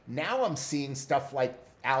 hey, now I'm seeing stuff like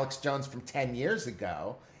Alex Jones from 10 years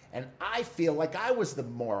ago, and I feel like I was the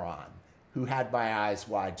moron who had my eyes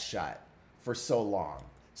wide shut for so long.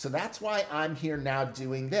 So that's why I'm here now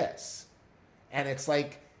doing this. And it's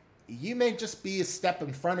like, you may just be a step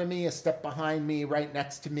in front of me, a step behind me, right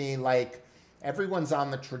next to me. Like everyone's on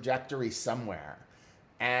the trajectory somewhere.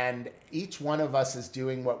 And each one of us is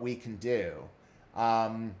doing what we can do.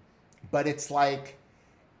 But it's like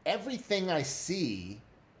everything I see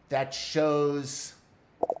that shows,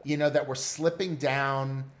 you know, that we're slipping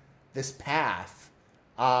down this path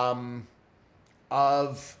of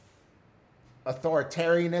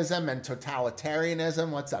authoritarianism and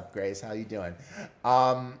totalitarianism. What's up, Grace? How you doing?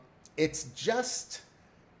 It's just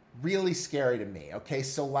really scary to me. Okay,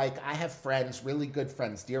 so like I have friends, really good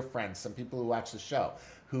friends, dear friends, some people who watch the show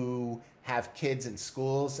who have kids in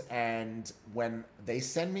schools, and when they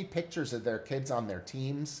send me pictures of their kids on their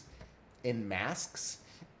teams in masks,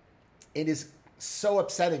 it is so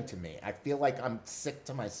upsetting to me. I feel like I'm sick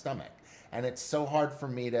to my stomach, and it's so hard for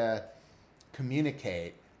me to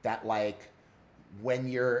communicate that like when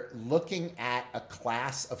you're looking at a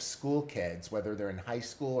class of school kids, whether they're in high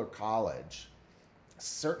school or college,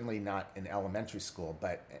 certainly not in elementary school,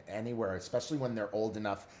 but anywhere, especially when they're old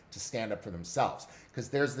enough to stand up for themselves. Because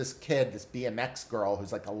there's this kid, this BMX girl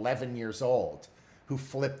who's like 11 years old, who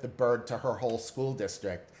flipped the bird to her whole school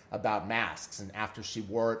district about masks. And after she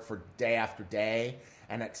wore it for day after day,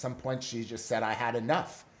 and at some point she just said, I had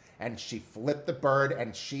enough. And she flipped the bird,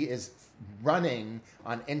 and she is running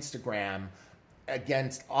on Instagram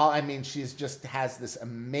against all, I mean, she's just has this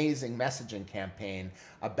amazing messaging campaign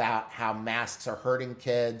about how masks are hurting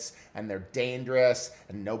kids and they're dangerous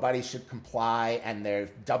and nobody should comply and they're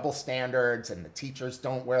double standards and the teachers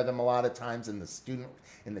don't wear them a lot of times in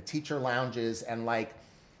the teacher lounges, and like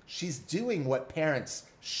she's doing what parents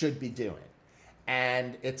should be doing.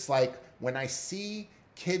 And it's like when I see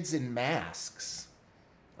kids in masks,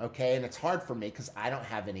 okay, and it's hard for me because I don't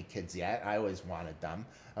have any kids yet. I always wanted them,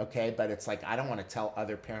 okay? But it's like I don't want to tell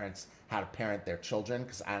other parents how to parent their children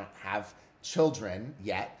because I don't have children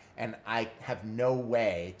yet, and I have no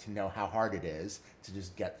way to know how hard it is to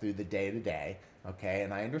just get through the day-to-day, okay?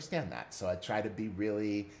 And I understand that, so I try to be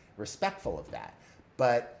really respectful of that.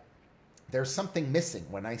 But there's something missing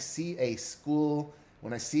when I see a school,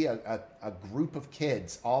 when I see a group of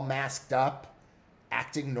kids all masked up,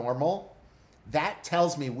 acting normal. That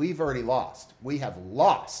tells me we've already lost. We have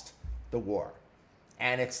lost the war.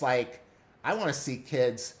 And it's like, I want to see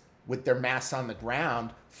kids with their masks on the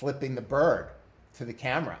ground flipping the bird to the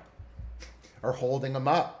camera or holding them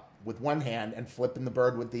up with one hand and flipping the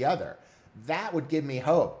bird with the other. That would give me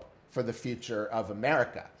hope for the future of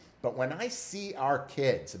America. But when I see our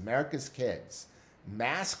kids, America's kids,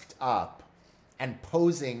 masked up and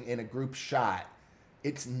posing in a group shot,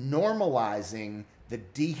 it's normalizing the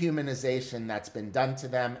dehumanization that's been done to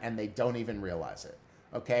them, and they don't even realize it,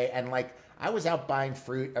 okay? And like, I was out buying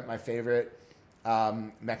fruit at my favorite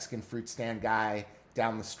Mexican fruit stand guy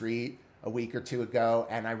down the street a week or two ago,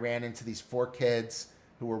 and I ran into these 4 kids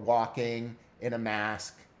who were walking in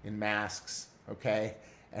masks, okay?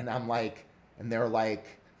 And I'm like, and they're like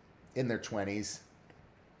in their 20s,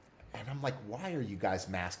 and I'm like, why are you guys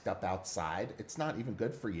masked up outside? It's not even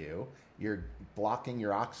good for you. You're blocking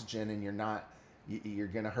your oxygen, and you're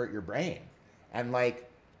going to hurt your brain. And like,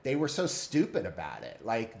 they were so stupid about it.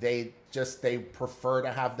 Like they prefer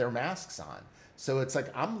to have their masks on. So it's like,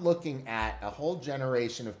 I'm looking at a whole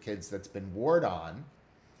generation of kids that's been warred on,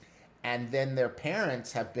 and then their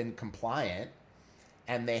parents have been compliant,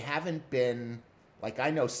 and they haven't been, like, I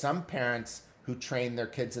know some parents who train their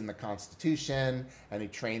kids in the Constitution, and who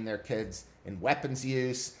train their kids in weapons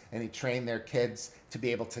use, and who train their kids to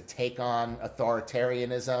be able to take on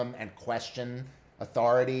authoritarianism and question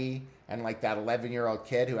authority. And like that 11-year-old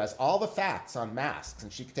kid who has all the facts on masks,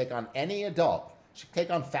 and she could take on any adult. She could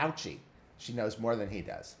take on Fauci. She knows more than he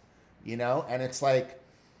does, you know? And it's like,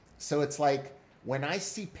 so it's like when I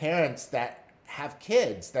see parents that have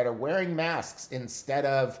kids that are wearing masks instead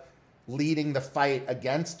of leading the fight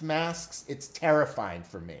against masks, it's terrifying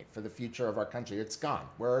for me, for the future of our country. It's gone.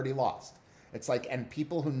 We're already lost. It's like, and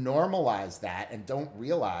people who normalize that and don't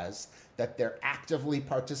realize that they're actively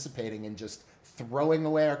participating in just throwing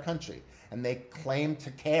away our country. And they claim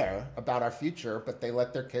to care about our future, but they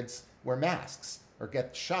let their kids wear masks or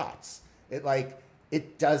get shots.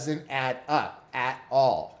 It doesn't add up at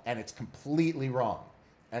all. And it's completely wrong.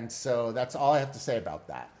 And so that's all I have to say about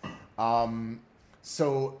that.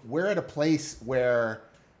 So we're at a place where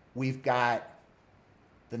we've got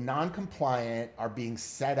the non-compliant are being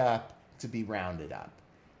set up to be rounded up.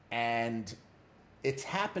 And it's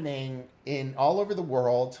happening in all over the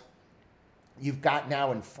world. You've got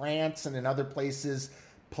now in France and in other places,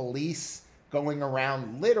 police going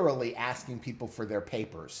around literally asking people for their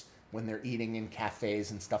papers when they're eating in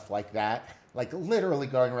cafes and stuff like that. Like literally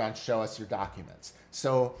going around, show us your documents.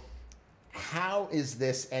 So how is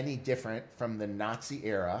this any different from the Nazi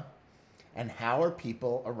era? And how are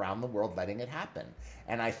people around the world letting it happen?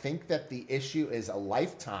 And I think that the issue is a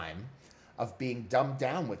lifetime of being dumbed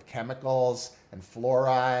down with chemicals and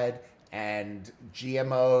fluoride and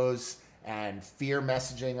GMOs and fear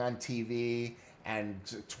messaging on TV and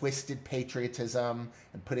twisted patriotism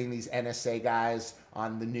and putting these NSA guys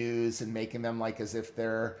on the news and making them like as if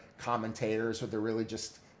they're commentators, or they're really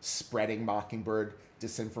just spreading Mockingbird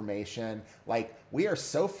disinformation. Like, we are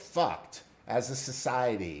so fucked as a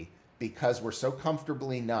society because we're so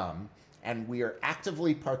comfortably numb, and we are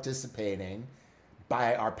actively participating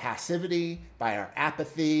by our passivity, by our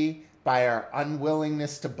apathy, by our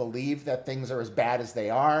unwillingness to believe that things are as bad as they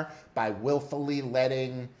are, by willfully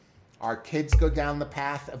letting our kids go down the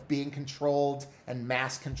path of being controlled and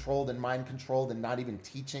mass controlled and mind controlled, and not even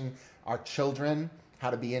teaching our children how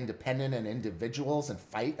to be independent and individuals and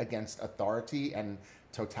fight against authority and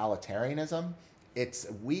totalitarianism.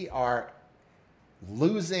 We are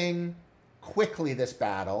losing quickly this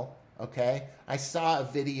battle, okay? I saw a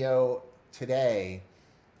video today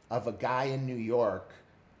of a guy in New York,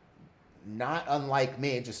 not unlike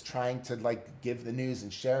me, just trying to like give the news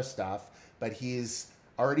and share stuff, but he's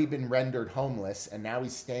already been rendered homeless, and now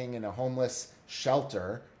he's staying in a homeless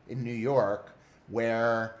shelter in New York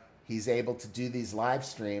where he's able to do these live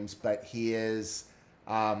streams, but he is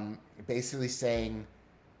basically saying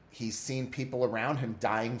he's seen people around him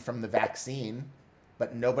dying from the vaccine,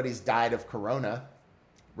 but nobody's died of corona,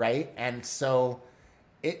 right? And so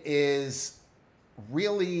it is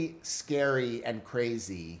really scary and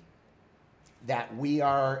crazy that we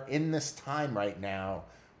are in this time right now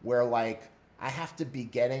where like I have to be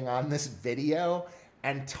getting on this video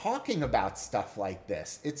and talking about stuff like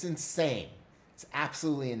this. It's insane. It's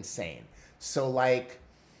absolutely insane. So like,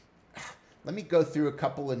 let me go through a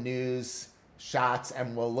couple of news shots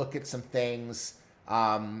and we'll look at some things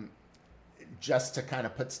just to kind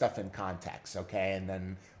of put stuff in context, okay? And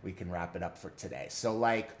then we can wrap it up for today. So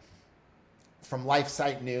like, from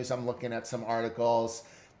LifeSite News, I'm looking at some articles.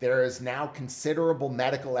 There is now considerable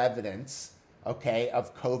medical evidence, okay,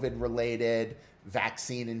 of COVID-related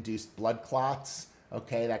vaccine-induced blood clots,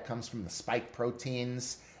 okay? That comes from the spike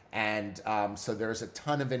proteins. And so there's a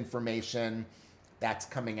ton of information that's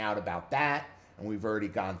coming out about that. And we've already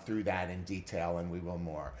gone through that in detail, and we will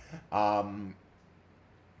more.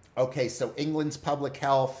 Okay, so England's public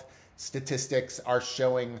health statistics are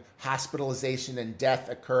showing hospitalization and death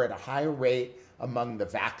occur at a higher rate among the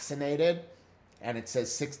vaccinated. And it says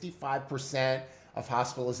 65% of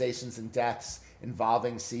hospitalizations and deaths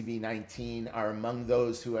involving CV-19 are among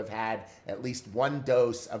those who have had at least one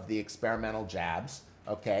dose of the experimental jabs,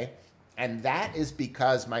 okay? And that is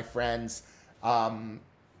because, my friends,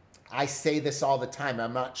 I say this all the time.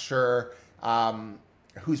 I'm not sure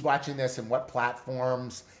who's watching this and what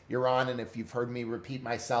platforms you're on, and if you've heard me repeat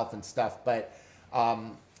myself and stuff, but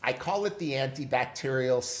I call it the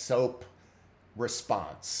antibacterial soap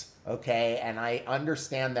response, okay? And I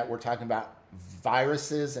understand that we're talking about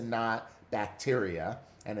viruses and not bacteria,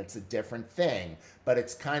 and it's a different thing, but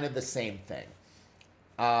it's kind of the same thing.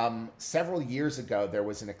 Several years ago, there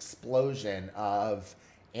was an explosion of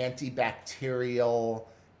antibacterial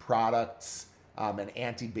products and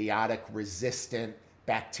antibiotic-resistant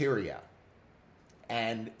bacteria.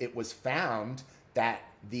 And it was found that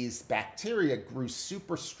these bacteria grew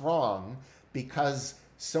super strong because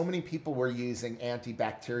so many people were using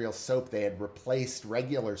antibacterial soap. They had replaced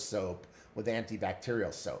regular soap with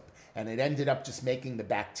antibacterial soap. And it ended up just making the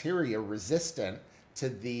bacteria resistant to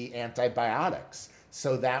the antibiotics.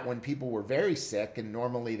 So that when people were very sick, and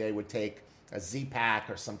normally they would take a Z-Pak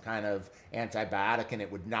or some kind of antibiotic and it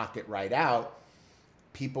would knock it right out,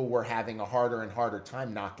 people were having a harder and harder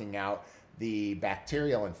time knocking out the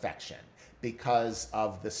bacterial infection because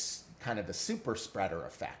of this kind of the super spreader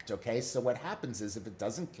effect. Okay, so what happens is if it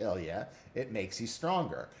doesn't kill you, it makes you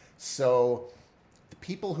stronger. So the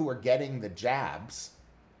people who are getting the jabs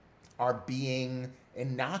are being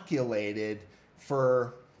inoculated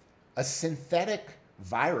for a synthetic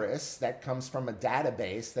virus that comes from a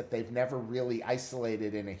database that they've never really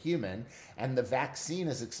isolated in a human. And the vaccine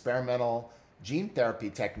is experimental gene therapy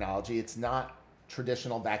technology. It's not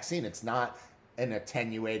traditional vaccine. It's not an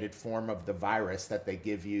attenuated form of the virus that they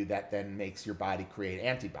give you that then makes your body create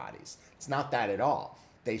antibodies. It's not that at all.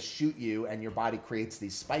 They shoot you and your body creates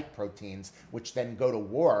these spike proteins, which then go to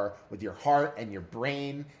war with your heart and your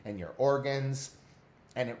brain and your organs,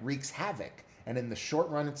 and it wreaks havoc. And in the short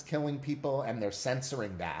run, it's killing people, and they're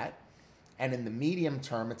censoring that. And in the medium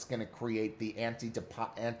term, it's going to create the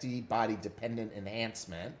antibody-dependent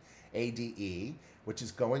enhancement, ADE, which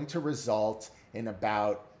is going to result in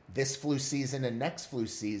about this flu season and next flu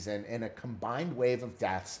season in a combined wave of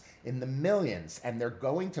deaths in the millions. And they're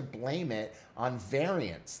going to blame it on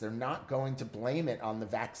variants. They're not going to blame it on the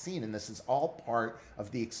vaccine. And this is all part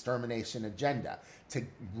of the extermination agenda, to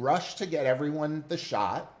rush to get everyone the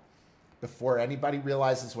shot before anybody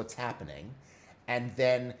realizes what's happening, and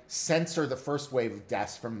then censor the first wave of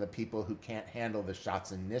deaths from the people who can't handle the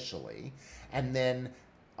shots initially, and then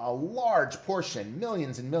a large portion,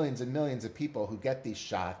 millions and millions and millions of people who get these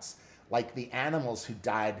shots, like the animals who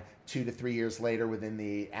died 2 to 3 years later within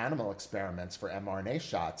the animal experiments for mRNA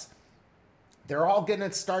shots, they're all going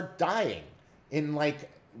to start dying in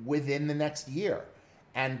within the next year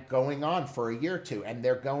and going on for a year or two. And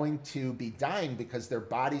they're going to be dying because their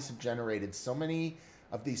bodies have generated so many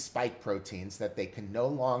of these spike proteins that they can no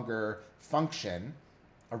longer function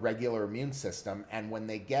a regular immune system. And when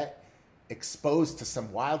they get exposed to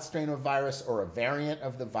some wild strain of virus or a variant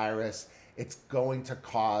of the virus, it's going to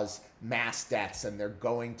cause mass deaths, and they're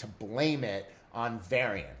going to blame it on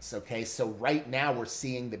variants. Okay, so right now we're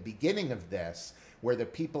seeing the beginning of this, where the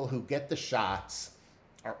people who get the shots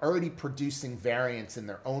are already producing variants in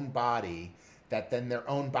their own body that then their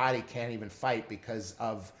own body can't even fight because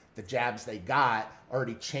of the jabs they got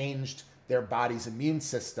already changed their body's immune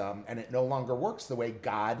system, and it no longer works the way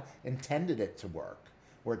God intended it to work,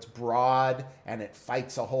 where it's broad and it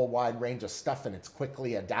fights a whole wide range of stuff and it's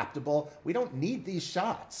quickly adaptable. We don't need these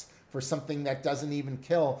shots for something that doesn't even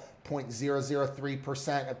kill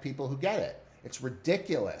 0.003% of people who get it. It's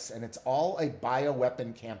ridiculous, and it's all a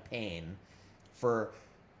bioweapon campaign for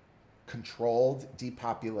controlled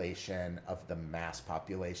depopulation of the mass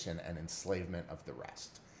population and enslavement of the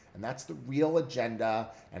rest. And that's the real agenda,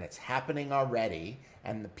 and it's happening already,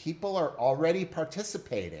 and the people are already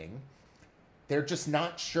participating. They're just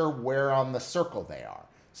not sure where on the circle they are.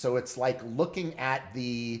 So it's like looking at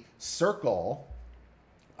the circle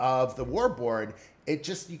of the war board. It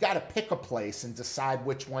just, you got to pick a place and decide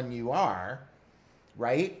which one you are,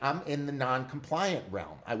 right? I'm in the non-compliant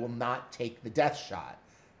realm. I will not take the death shot.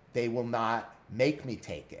 They will not make me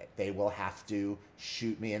take it. They will have to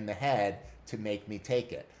shoot me in the head to make me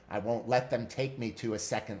take it. I won't let them take me to a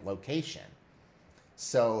second location.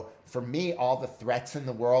 So for me, all the threats in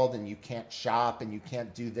the world, and you can't shop and you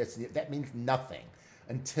can't do this, that means nothing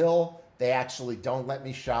until they actually don't let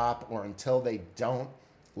me shop, or until they don't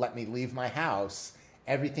let me leave my house.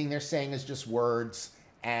 Everything they're saying is just words,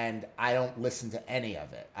 and I don't listen to any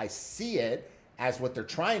of it. I see it as what they're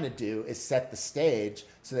trying to do is set the stage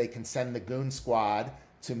so they can send the goon squad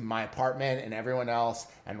to my apartment and everyone else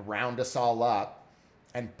and round us all up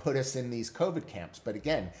and put us in these COVID camps. But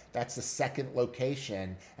again, that's the second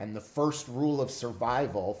location, and the first rule of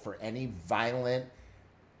survival for any violent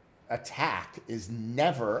attack is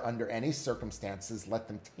never, under any circumstances, let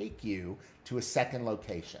them take you to a second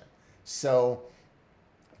location. So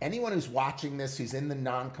anyone who's watching this, who's in the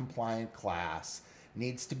non-compliant class,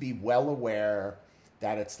 needs to be well aware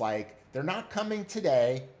that it's like, they're not coming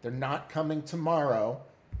today, they're not coming tomorrow,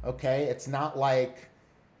 okay? It's not like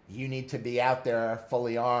you need to be out there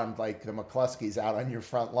fully armed like the McCluskeys out on your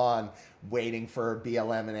front lawn waiting for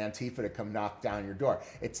BLM and Antifa to come knock down your door.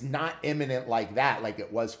 It's not imminent like that, like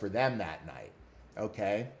it was for them that night,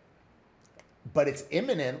 okay? But it's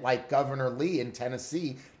imminent like Governor Lee in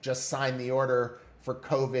Tennessee just signed the order for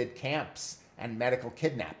COVID camps and medical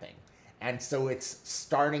kidnapping. And so it's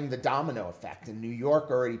starting the domino effect. And New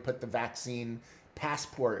York already put the vaccine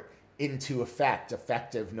passport into effect,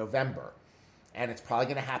 effective November. And it's probably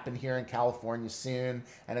going to happen here in California soon.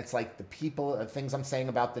 And it's like the things I'm saying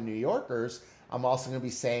about the New Yorkers, I'm also going to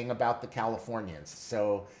be saying about the Californians.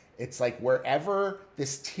 So it's like wherever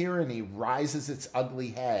this tyranny rises its ugly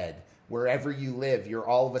head, wherever you live, you're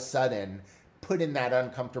all of a sudden put in that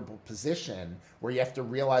uncomfortable position where you have to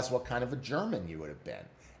realize what kind of a German you would have been.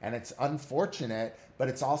 And it's unfortunate, but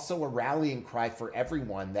it's also a rallying cry for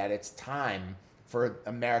everyone that it's time for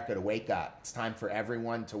America to wake up. It's time for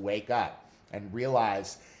everyone to wake up and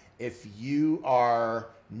realize if you are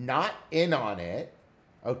not in on it,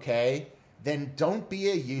 okay, then don't be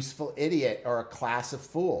a useful idiot or a class of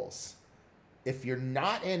fools. If you're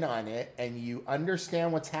not in on it and you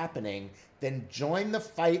understand what's happening, then join the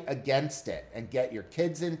fight against it and get your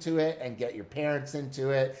kids into it and get your parents into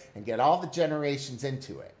it and get all the generations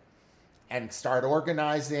into it and start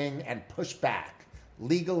organizing and push back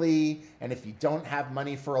legally. And if you don't have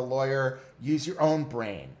money for a lawyer, use your own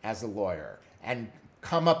brain as a lawyer and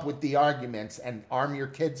come up with the arguments and arm your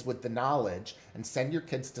kids with the knowledge and send your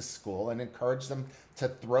kids to school and encourage them to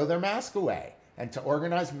throw their mask away and to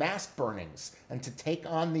organize mask burnings and to take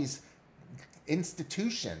on these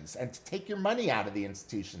institutions and to take your money out of the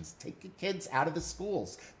institutions, take your kids out of the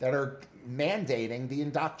schools that are mandating the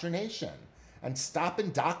indoctrination, and stop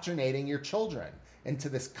indoctrinating your children into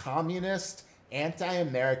this communist,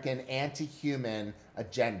 anti-American, anti-human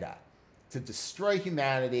agenda to destroy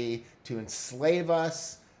humanity, to enslave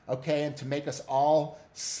us, okay, and to make us all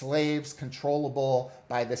slaves controllable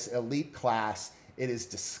by this elite class. It is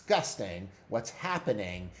disgusting what's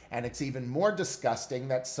happening, and it's even more disgusting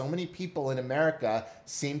that so many people in America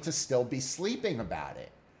seem to still be sleeping about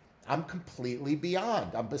it. I'm completely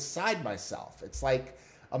beyond. I'm beside myself. It's like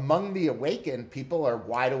among the awakened, people are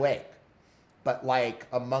wide awake. But like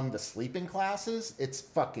among the sleeping classes, it's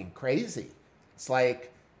fucking crazy. It's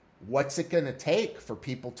like, what's it going to take for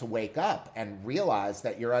people to wake up and realize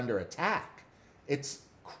that you're under attack? It's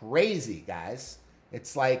crazy, guys.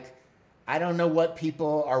 It's like, I don't know what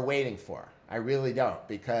people are waiting for. I really don't,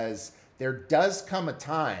 because there does come a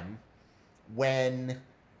time when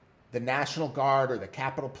the National Guard or the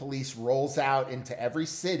Capitol Police rolls out into every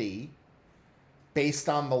city based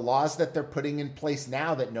on the laws that they're putting in place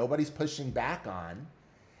now that nobody's pushing back on.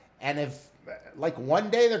 And if, like, one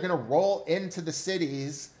day they're going to roll into the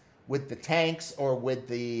cities with the tanks or with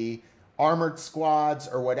the armored squads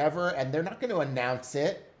or whatever, and they're not going to announce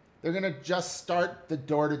it. They're going to just start the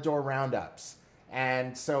door-to-door roundups.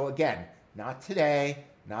 And so, again, not today,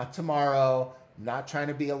 not tomorrow, not trying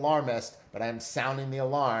to be alarmist, but I'm sounding the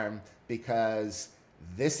alarm because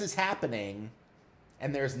this is happening,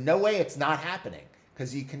 and there's no way it's not happening,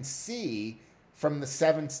 because you can see from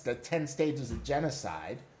the 10 stages of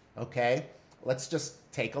genocide, okay? Let's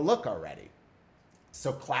just take a look already.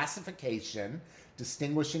 So classification,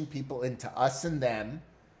 distinguishing people into us and them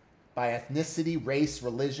by ethnicity, race,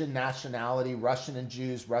 religion, nationality, Russian and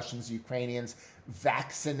Jews, Russians, Ukrainians,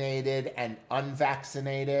 vaccinated and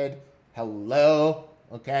unvaccinated. Hello,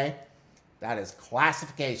 okay? That is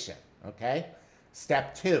classification, okay?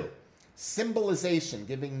 Step 2, symbolization,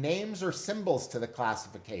 giving names or symbols to the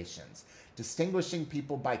classifications, distinguishing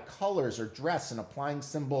people by colors or dress and applying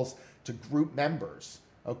symbols to group members,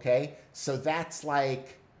 okay? So that's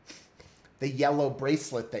like the yellow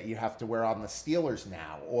bracelet that you have to wear on the Steelers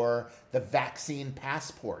now, or the vaccine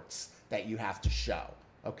passports that you have to show,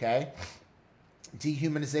 okay?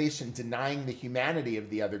 Dehumanization, denying the humanity of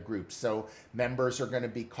the other groups. So members are going to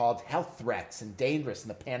be called health threats and dangerous in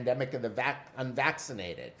the pandemic of the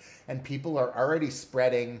unvaccinated. And people are already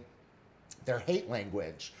spreading their hate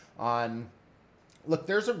language on, look,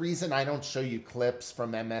 there's a reason I don't show you clips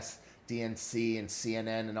from MSDNC and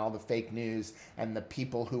CNN and all the fake news and the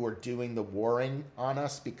people who are doing the warring on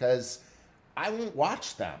us, because I won't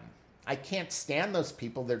watch them. I can't stand those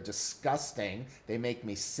people. They're disgusting. They make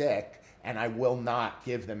me sick. And I will not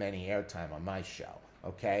give them any airtime on my show,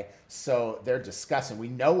 okay? So they're disgusting. We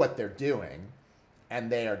know what they're doing, and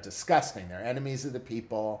they are disgusting. They're enemies of the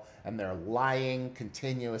people, and they're lying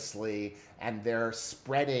continuously, and they're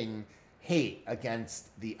spreading hate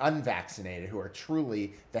against the unvaccinated, who are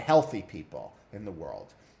truly the healthy people in the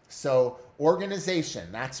world. So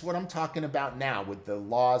organization, that's what I'm talking about now with the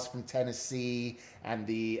laws from Tennessee and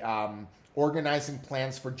the organizing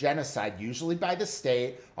plans for genocide, usually by the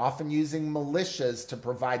state, often using militias to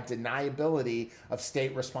provide deniability of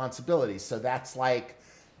state responsibility. So that's like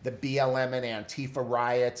the BLM and Antifa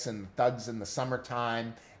riots and thugs in the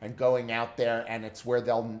summertime and going out there, and it's where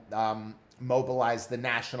they'll mobilize the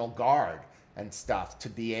National Guard and stuff to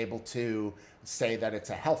be able to say that it's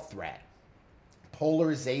a health threat.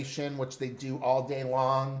 Polarization, which they do all day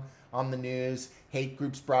long on the news. Hate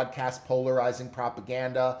groups broadcast polarizing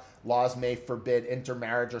propaganda. Laws may forbid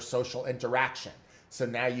intermarriage or social interaction. So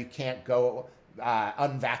now you can't go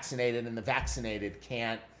unvaccinated and the vaccinated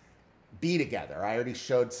can't be together. I already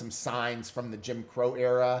showed some signs from the Jim Crow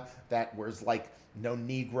era that was like no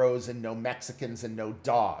Negroes and no Mexicans and no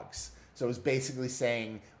dogs. So it was basically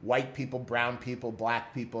saying white people, brown people,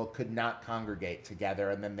 black people could not congregate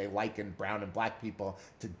together. And then they likened brown and black people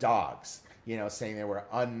to dogs, you know, saying they were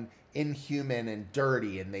inhuman and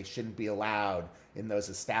dirty and they shouldn't be allowed in those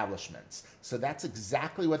establishments. So that's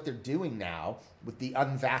exactly what they're doing now with the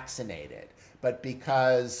unvaccinated. But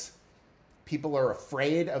because people are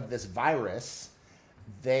afraid of this virus,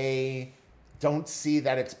 they don't see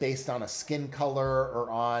that it's based on a skin color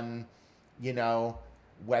or on, you know,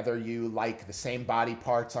 whether you like the same body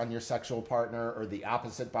parts on your sexual partner or the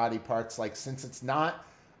opposite body parts. Like, since it's not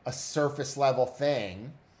a surface level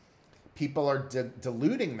thing, people are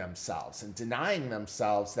deluding themselves and denying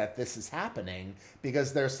themselves that this is happening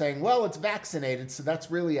because they're saying, well, it's vaccinated, so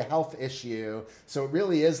that's really a health issue. So it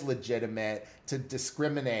really is legitimate to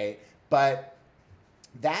discriminate. But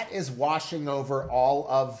that is washing over all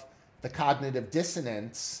of the cognitive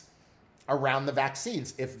dissonance around the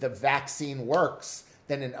vaccines. If the vaccine works,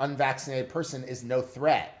 then an unvaccinated person is no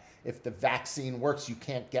threat. If the vaccine works, you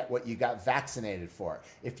can't get what you got vaccinated for.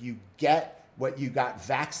 If you get what you got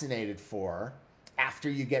vaccinated for after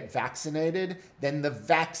you get vaccinated, then the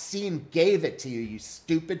vaccine gave it to you, you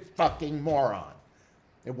stupid fucking moron.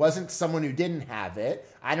 It wasn't someone who didn't have it.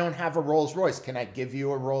 I don't have a Rolls Royce. Can I give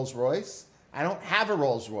you a Rolls Royce? I don't have a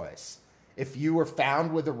Rolls Royce. If you were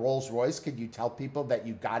found with a Rolls Royce, could you tell people that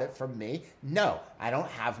you got it from me? No, I don't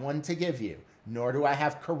have one to give you, nor do I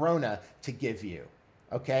have Corona to give you,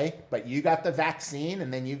 okay? But you got the vaccine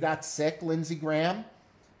and then you got sick, Lindsey Graham.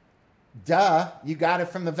 Duh, you got it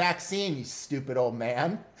from the vaccine, you stupid old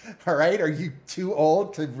man, all right? Are you too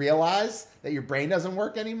old to realize that your brain doesn't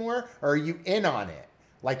work anymore? Or are you in on it?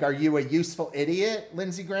 Like, are you a useful idiot,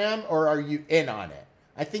 Lindsey Graham, or are you in on it?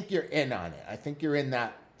 I think you're in on it. I think you're in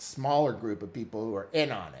that smaller group of people who are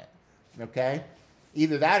in on it, okay?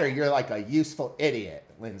 Either that or you're like a useful idiot,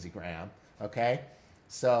 Lindsey Graham, okay?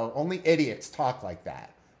 So only idiots talk like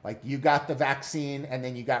that. Like, you got the vaccine and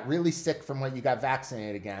then you got really sick from what you got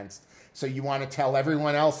vaccinated against, so you want to tell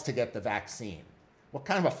everyone else to get the vaccine. What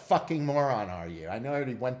kind of a fucking moron are you? I know I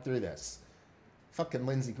already went through this. Fucking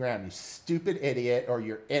Lindsey Graham, you stupid idiot, or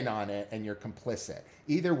you're in on it and you're complicit.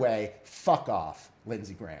 Either way, fuck off,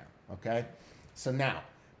 Lindsey Graham, okay? So now,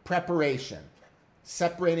 preparation.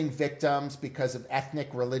 Separating victims because of ethnic,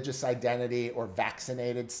 religious identity or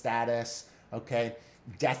vaccinated status, okay?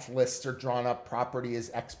 Death lists are drawn up, property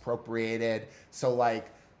is expropriated. So, like,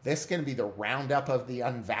 this is going to be the roundup of the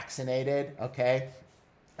unvaccinated, okay?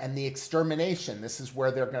 And the extermination. This is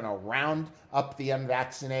where they're going to round up the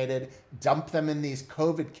unvaccinated, dump them in these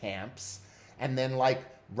COVID camps, and then, like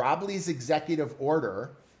Rob Lee's executive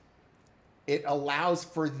order, it allows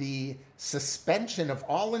for the suspension of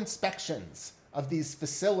all inspections of these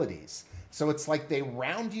facilities. So it's like they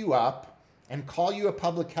round you up and call you a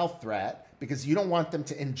public health threat because you don't want them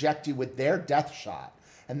to inject you with their death shot.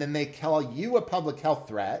 And then they call you a public health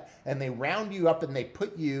threat and they round you up and they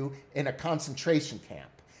put you in a concentration camp.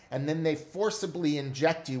 And then they forcibly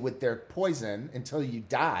inject you with their poison until you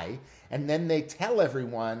die. And then they tell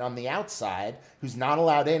everyone on the outside who's not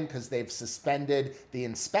allowed in because they've suspended the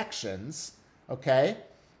inspections, okay?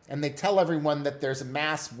 And they tell everyone that there's a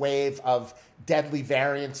mass wave of deadly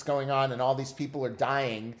variants going on and all these people are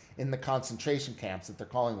dying in the concentration camps that they're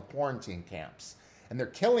calling the quarantine camps. And they're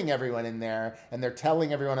killing everyone in there and they're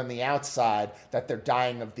telling everyone on the outside that they're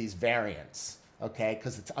dying of these variants, okay?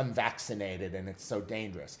 Because it's unvaccinated and it's so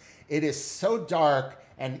dangerous. It is so dark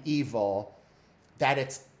and evil that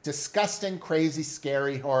it's disgusting, crazy,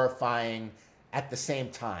 scary, horrifying at the same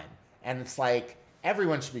time. And it's like,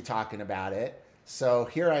 everyone should be talking about it. So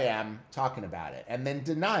here I am talking about it. And then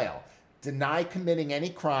denial. Deny committing any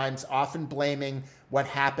crimes, often blaming what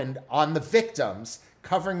happened on the victims,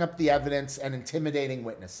 covering up the evidence and intimidating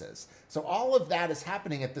witnesses. So all of that is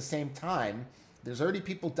happening at the same time. There's already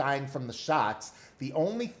people dying from the shots. The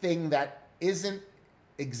only thing that isn't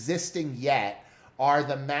existing yet are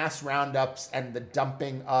the mass roundups and the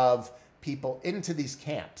dumping of people into these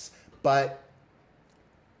camps. But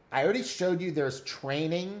I already showed you there's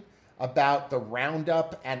training about the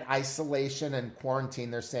roundup and isolation and quarantine,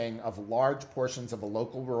 they're saying, of large portions of a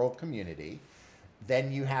local rural community.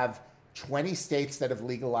 Then you have 20 states that have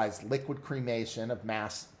legalized liquid cremation of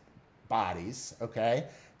mass bodies, okay?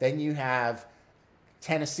 Then you have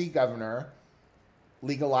Tennessee governor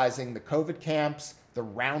legalizing the COVID camps, the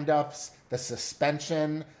roundups, the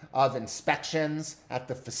suspension of inspections at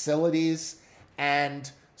the facilities.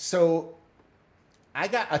 And so I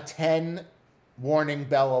got a 10 warning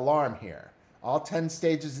bell alarm here. All 10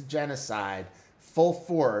 stages of genocide, full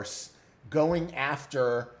force, going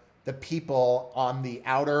after the people on the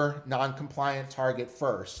outer non-compliant target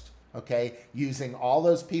first, okay? Using all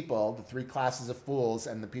those people, the 3 classes of fools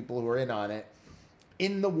and the people who are in on it,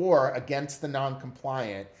 in the war against the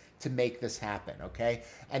non-compliant to make this happen, okay?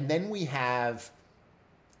 And then we have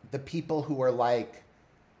the people who are like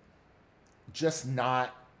just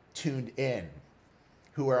not tuned in,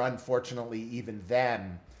 who are unfortunately even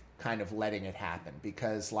them kind of letting it happen.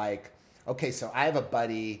 Because like, okay, so I have a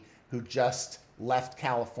buddy who just left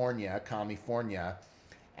California,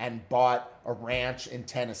 and bought a ranch in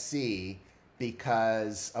Tennessee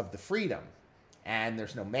because of the freedom. And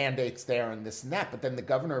there's no mandates there and this and that. But then the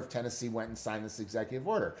governor of Tennessee went and signed this executive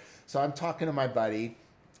order. So I'm talking to my buddy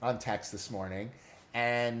on text this morning,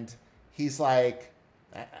 and he's like,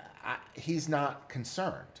 he's not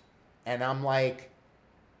concerned. And I'm like,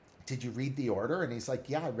 did you read the order? And he's like,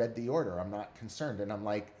 yeah, I read the order. I'm not concerned. And I'm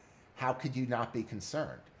like, how could you not be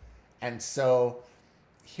concerned? And so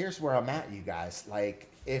here's where I'm at, you guys. Like,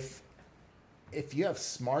 if you have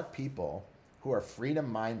smart people who are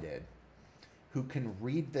freedom-minded, who can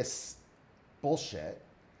read this bullshit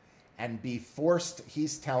and be forced,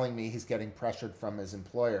 he's telling me he's getting pressured from his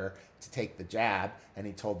employer to take the jab, and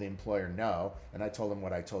he told the employer no, and I told him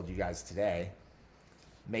what I told you guys today.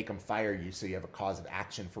 Make them fire you so you have a cause of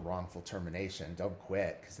action for wrongful termination. Don't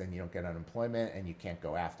quit, because then you don't get unemployment and you can't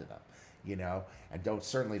go after them, you know? And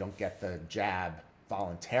certainly don't get the jab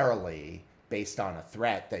voluntarily based on a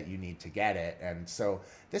threat that you need to get it. And so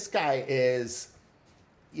this guy is,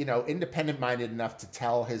 you know, independent-minded enough to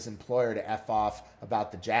tell his employer to F off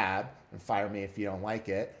about the jab and fire me if you don't like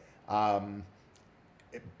it.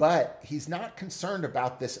 But he's not concerned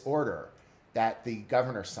about this order that the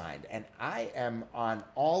governor signed. And I am on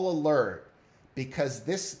all alert, because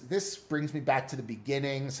this brings me back to the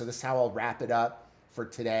beginning. So this is how I'll wrap it up for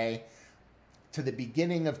today. To the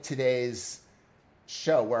beginning of today's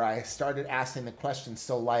show, where I started asking the question,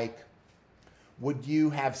 so like, would you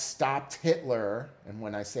have stopped Hitler, and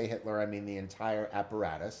when I say Hitler, I mean the entire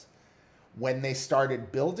apparatus, when they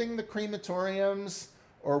started building the crematoriums,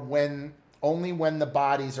 or only when the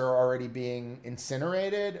bodies are already being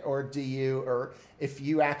incinerated? Or if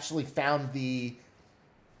you actually found the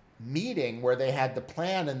meeting where they had the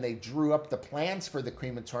plan and they drew up the plans for the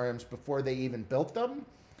crematoriums before they even built them,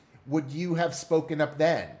 would you have spoken up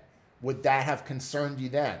then? Would that have concerned you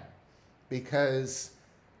then? Because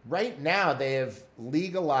right now they have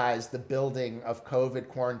legalized the building of COVID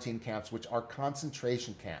quarantine camps, which are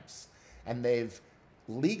concentration camps. And they've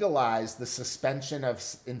legalized the suspension of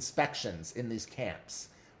inspections in these camps,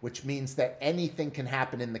 which means that anything can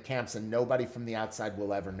happen in the camps and nobody from the outside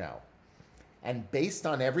will ever know. And based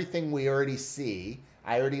on everything we already see,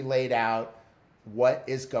 I already laid out what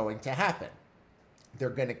is going to happen. They're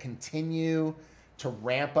going to continue to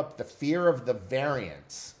ramp up the fear of the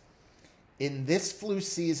variants. In this flu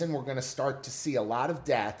season, we're going to start to see a lot of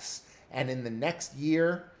deaths. And in the next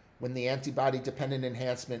year, when the antibody-dependent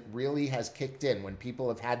enhancement really has kicked in, when people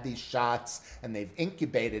have had these shots and they've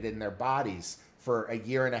incubated in their bodies for a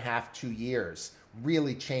year and a half, 2 years,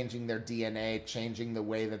 really changing their DNA, changing the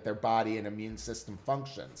way that their body and immune system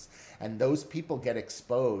functions. And those people get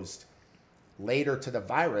exposed later to the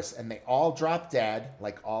virus, and they all drop dead,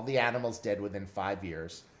 like all the animals did within 5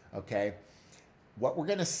 years, okay? What we're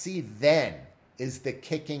going to see then is the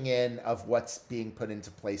kicking in of what's being put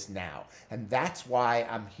into place now. And that's why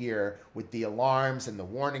I'm here with the alarms and the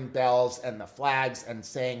warning bells and the flags and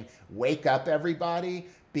saying, wake up, everybody,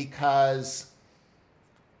 because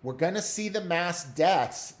we're going to see the mass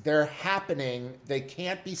deaths. They're happening. They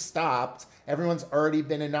can't be stopped. Everyone's already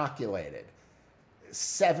been inoculated.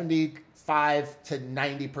 75 to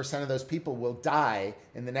 90% of those people will die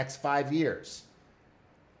in the next 5 years.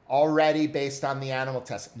 Already based on the animal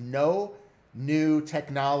tests. No new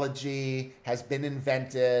technology has been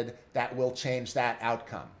invented that will change that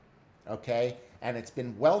outcome, okay? And it's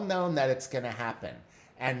been well known that it's going to happen.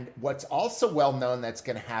 And what's also well known that's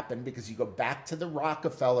going to happen, because you go back to the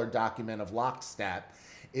Rockefeller document of lockstep,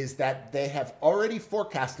 is that they have already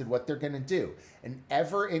forecasted what they're going to do. An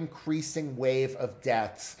ever increasing wave of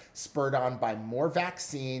deaths spurred on by more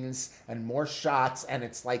vaccines and more shots. And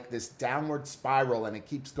it's like this downward spiral and it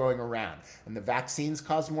keeps going around. And the vaccines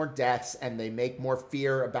cause more deaths and they make more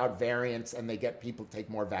fear about variants and they get people to take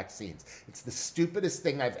more vaccines. It's the stupidest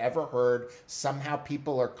thing I've ever heard. Somehow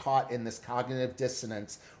people are caught in this cognitive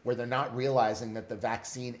dissonance where they're not realizing that the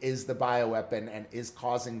vaccine is the bioweapon and is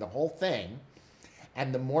causing the whole thing.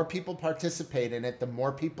 And the more people participate in it, the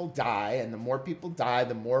more people die. And the more people die,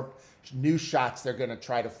 the more new shots they're going to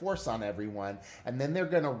try to force on everyone. And then they're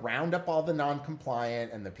going to round up all the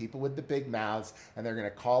non-compliant and the people with the big mouths, and they're going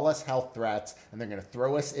to call us health threats, and they're going to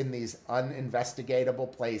throw us in these uninvestigatable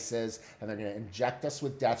places, and they're going to inject us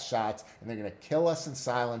with death shots, and they're going to kill us and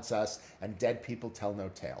silence us, and dead people tell no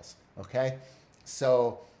tales. Okay?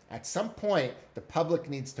 So at some point, the public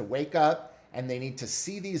needs to wake up, and they need to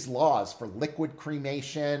see these laws for liquid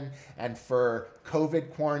cremation and for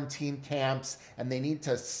COVID quarantine camps. And they need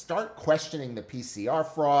to start questioning the PCR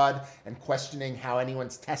fraud and questioning how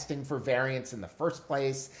anyone's testing for variants in the first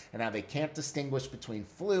place and how they can't distinguish between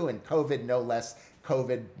flu and COVID, no less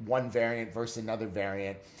COVID, one variant versus another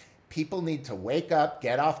variant. People need to wake up,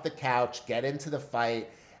 get off the couch, get into the fight,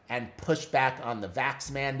 and push back on the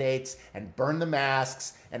vax mandates and burn the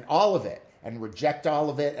masks and all of it, and reject all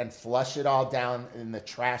of it and flush it all down in the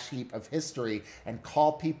trash heap of history and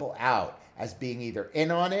call people out as being either in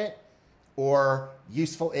on it or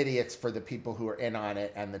useful idiots for the people who are in on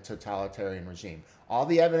it and the totalitarian regime. All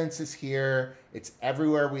the evidence is here. It's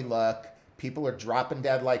everywhere we look. People are dropping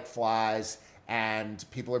dead like flies, and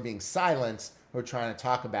people are being silenced who are trying to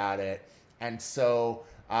talk about it. And so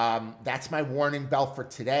that's my warning bell for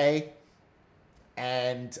today.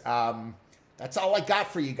 And that's all I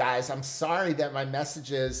got for you guys. I'm sorry that my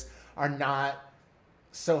messages are not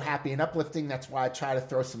so happy and uplifting. That's why I try to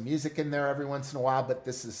throw some music in there every once in a while. But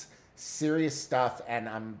this is serious stuff, and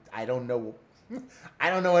I don't know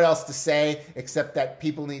what else to say except that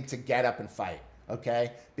people need to get up and fight.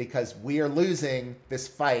 Okay? Because we are losing this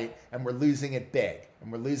fight, and we're losing it big,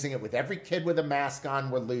 and we're losing it with every kid with a mask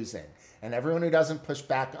on. We're losing, and everyone who doesn't push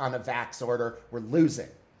back on a vax order, we're losing,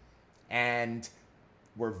 and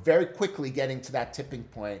we're very quickly getting to that tipping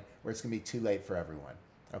point where it's going to be too late for everyone.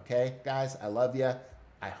 Okay, guys, I love you.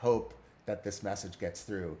 I hope that this message gets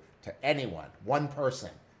through to anyone, one person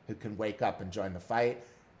who can wake up and join the fight.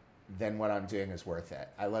 Then what I'm doing is worth it.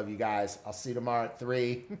 I love you guys. I'll see you tomorrow at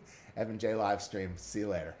 3. Evan J live stream. See you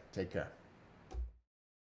later. Take care.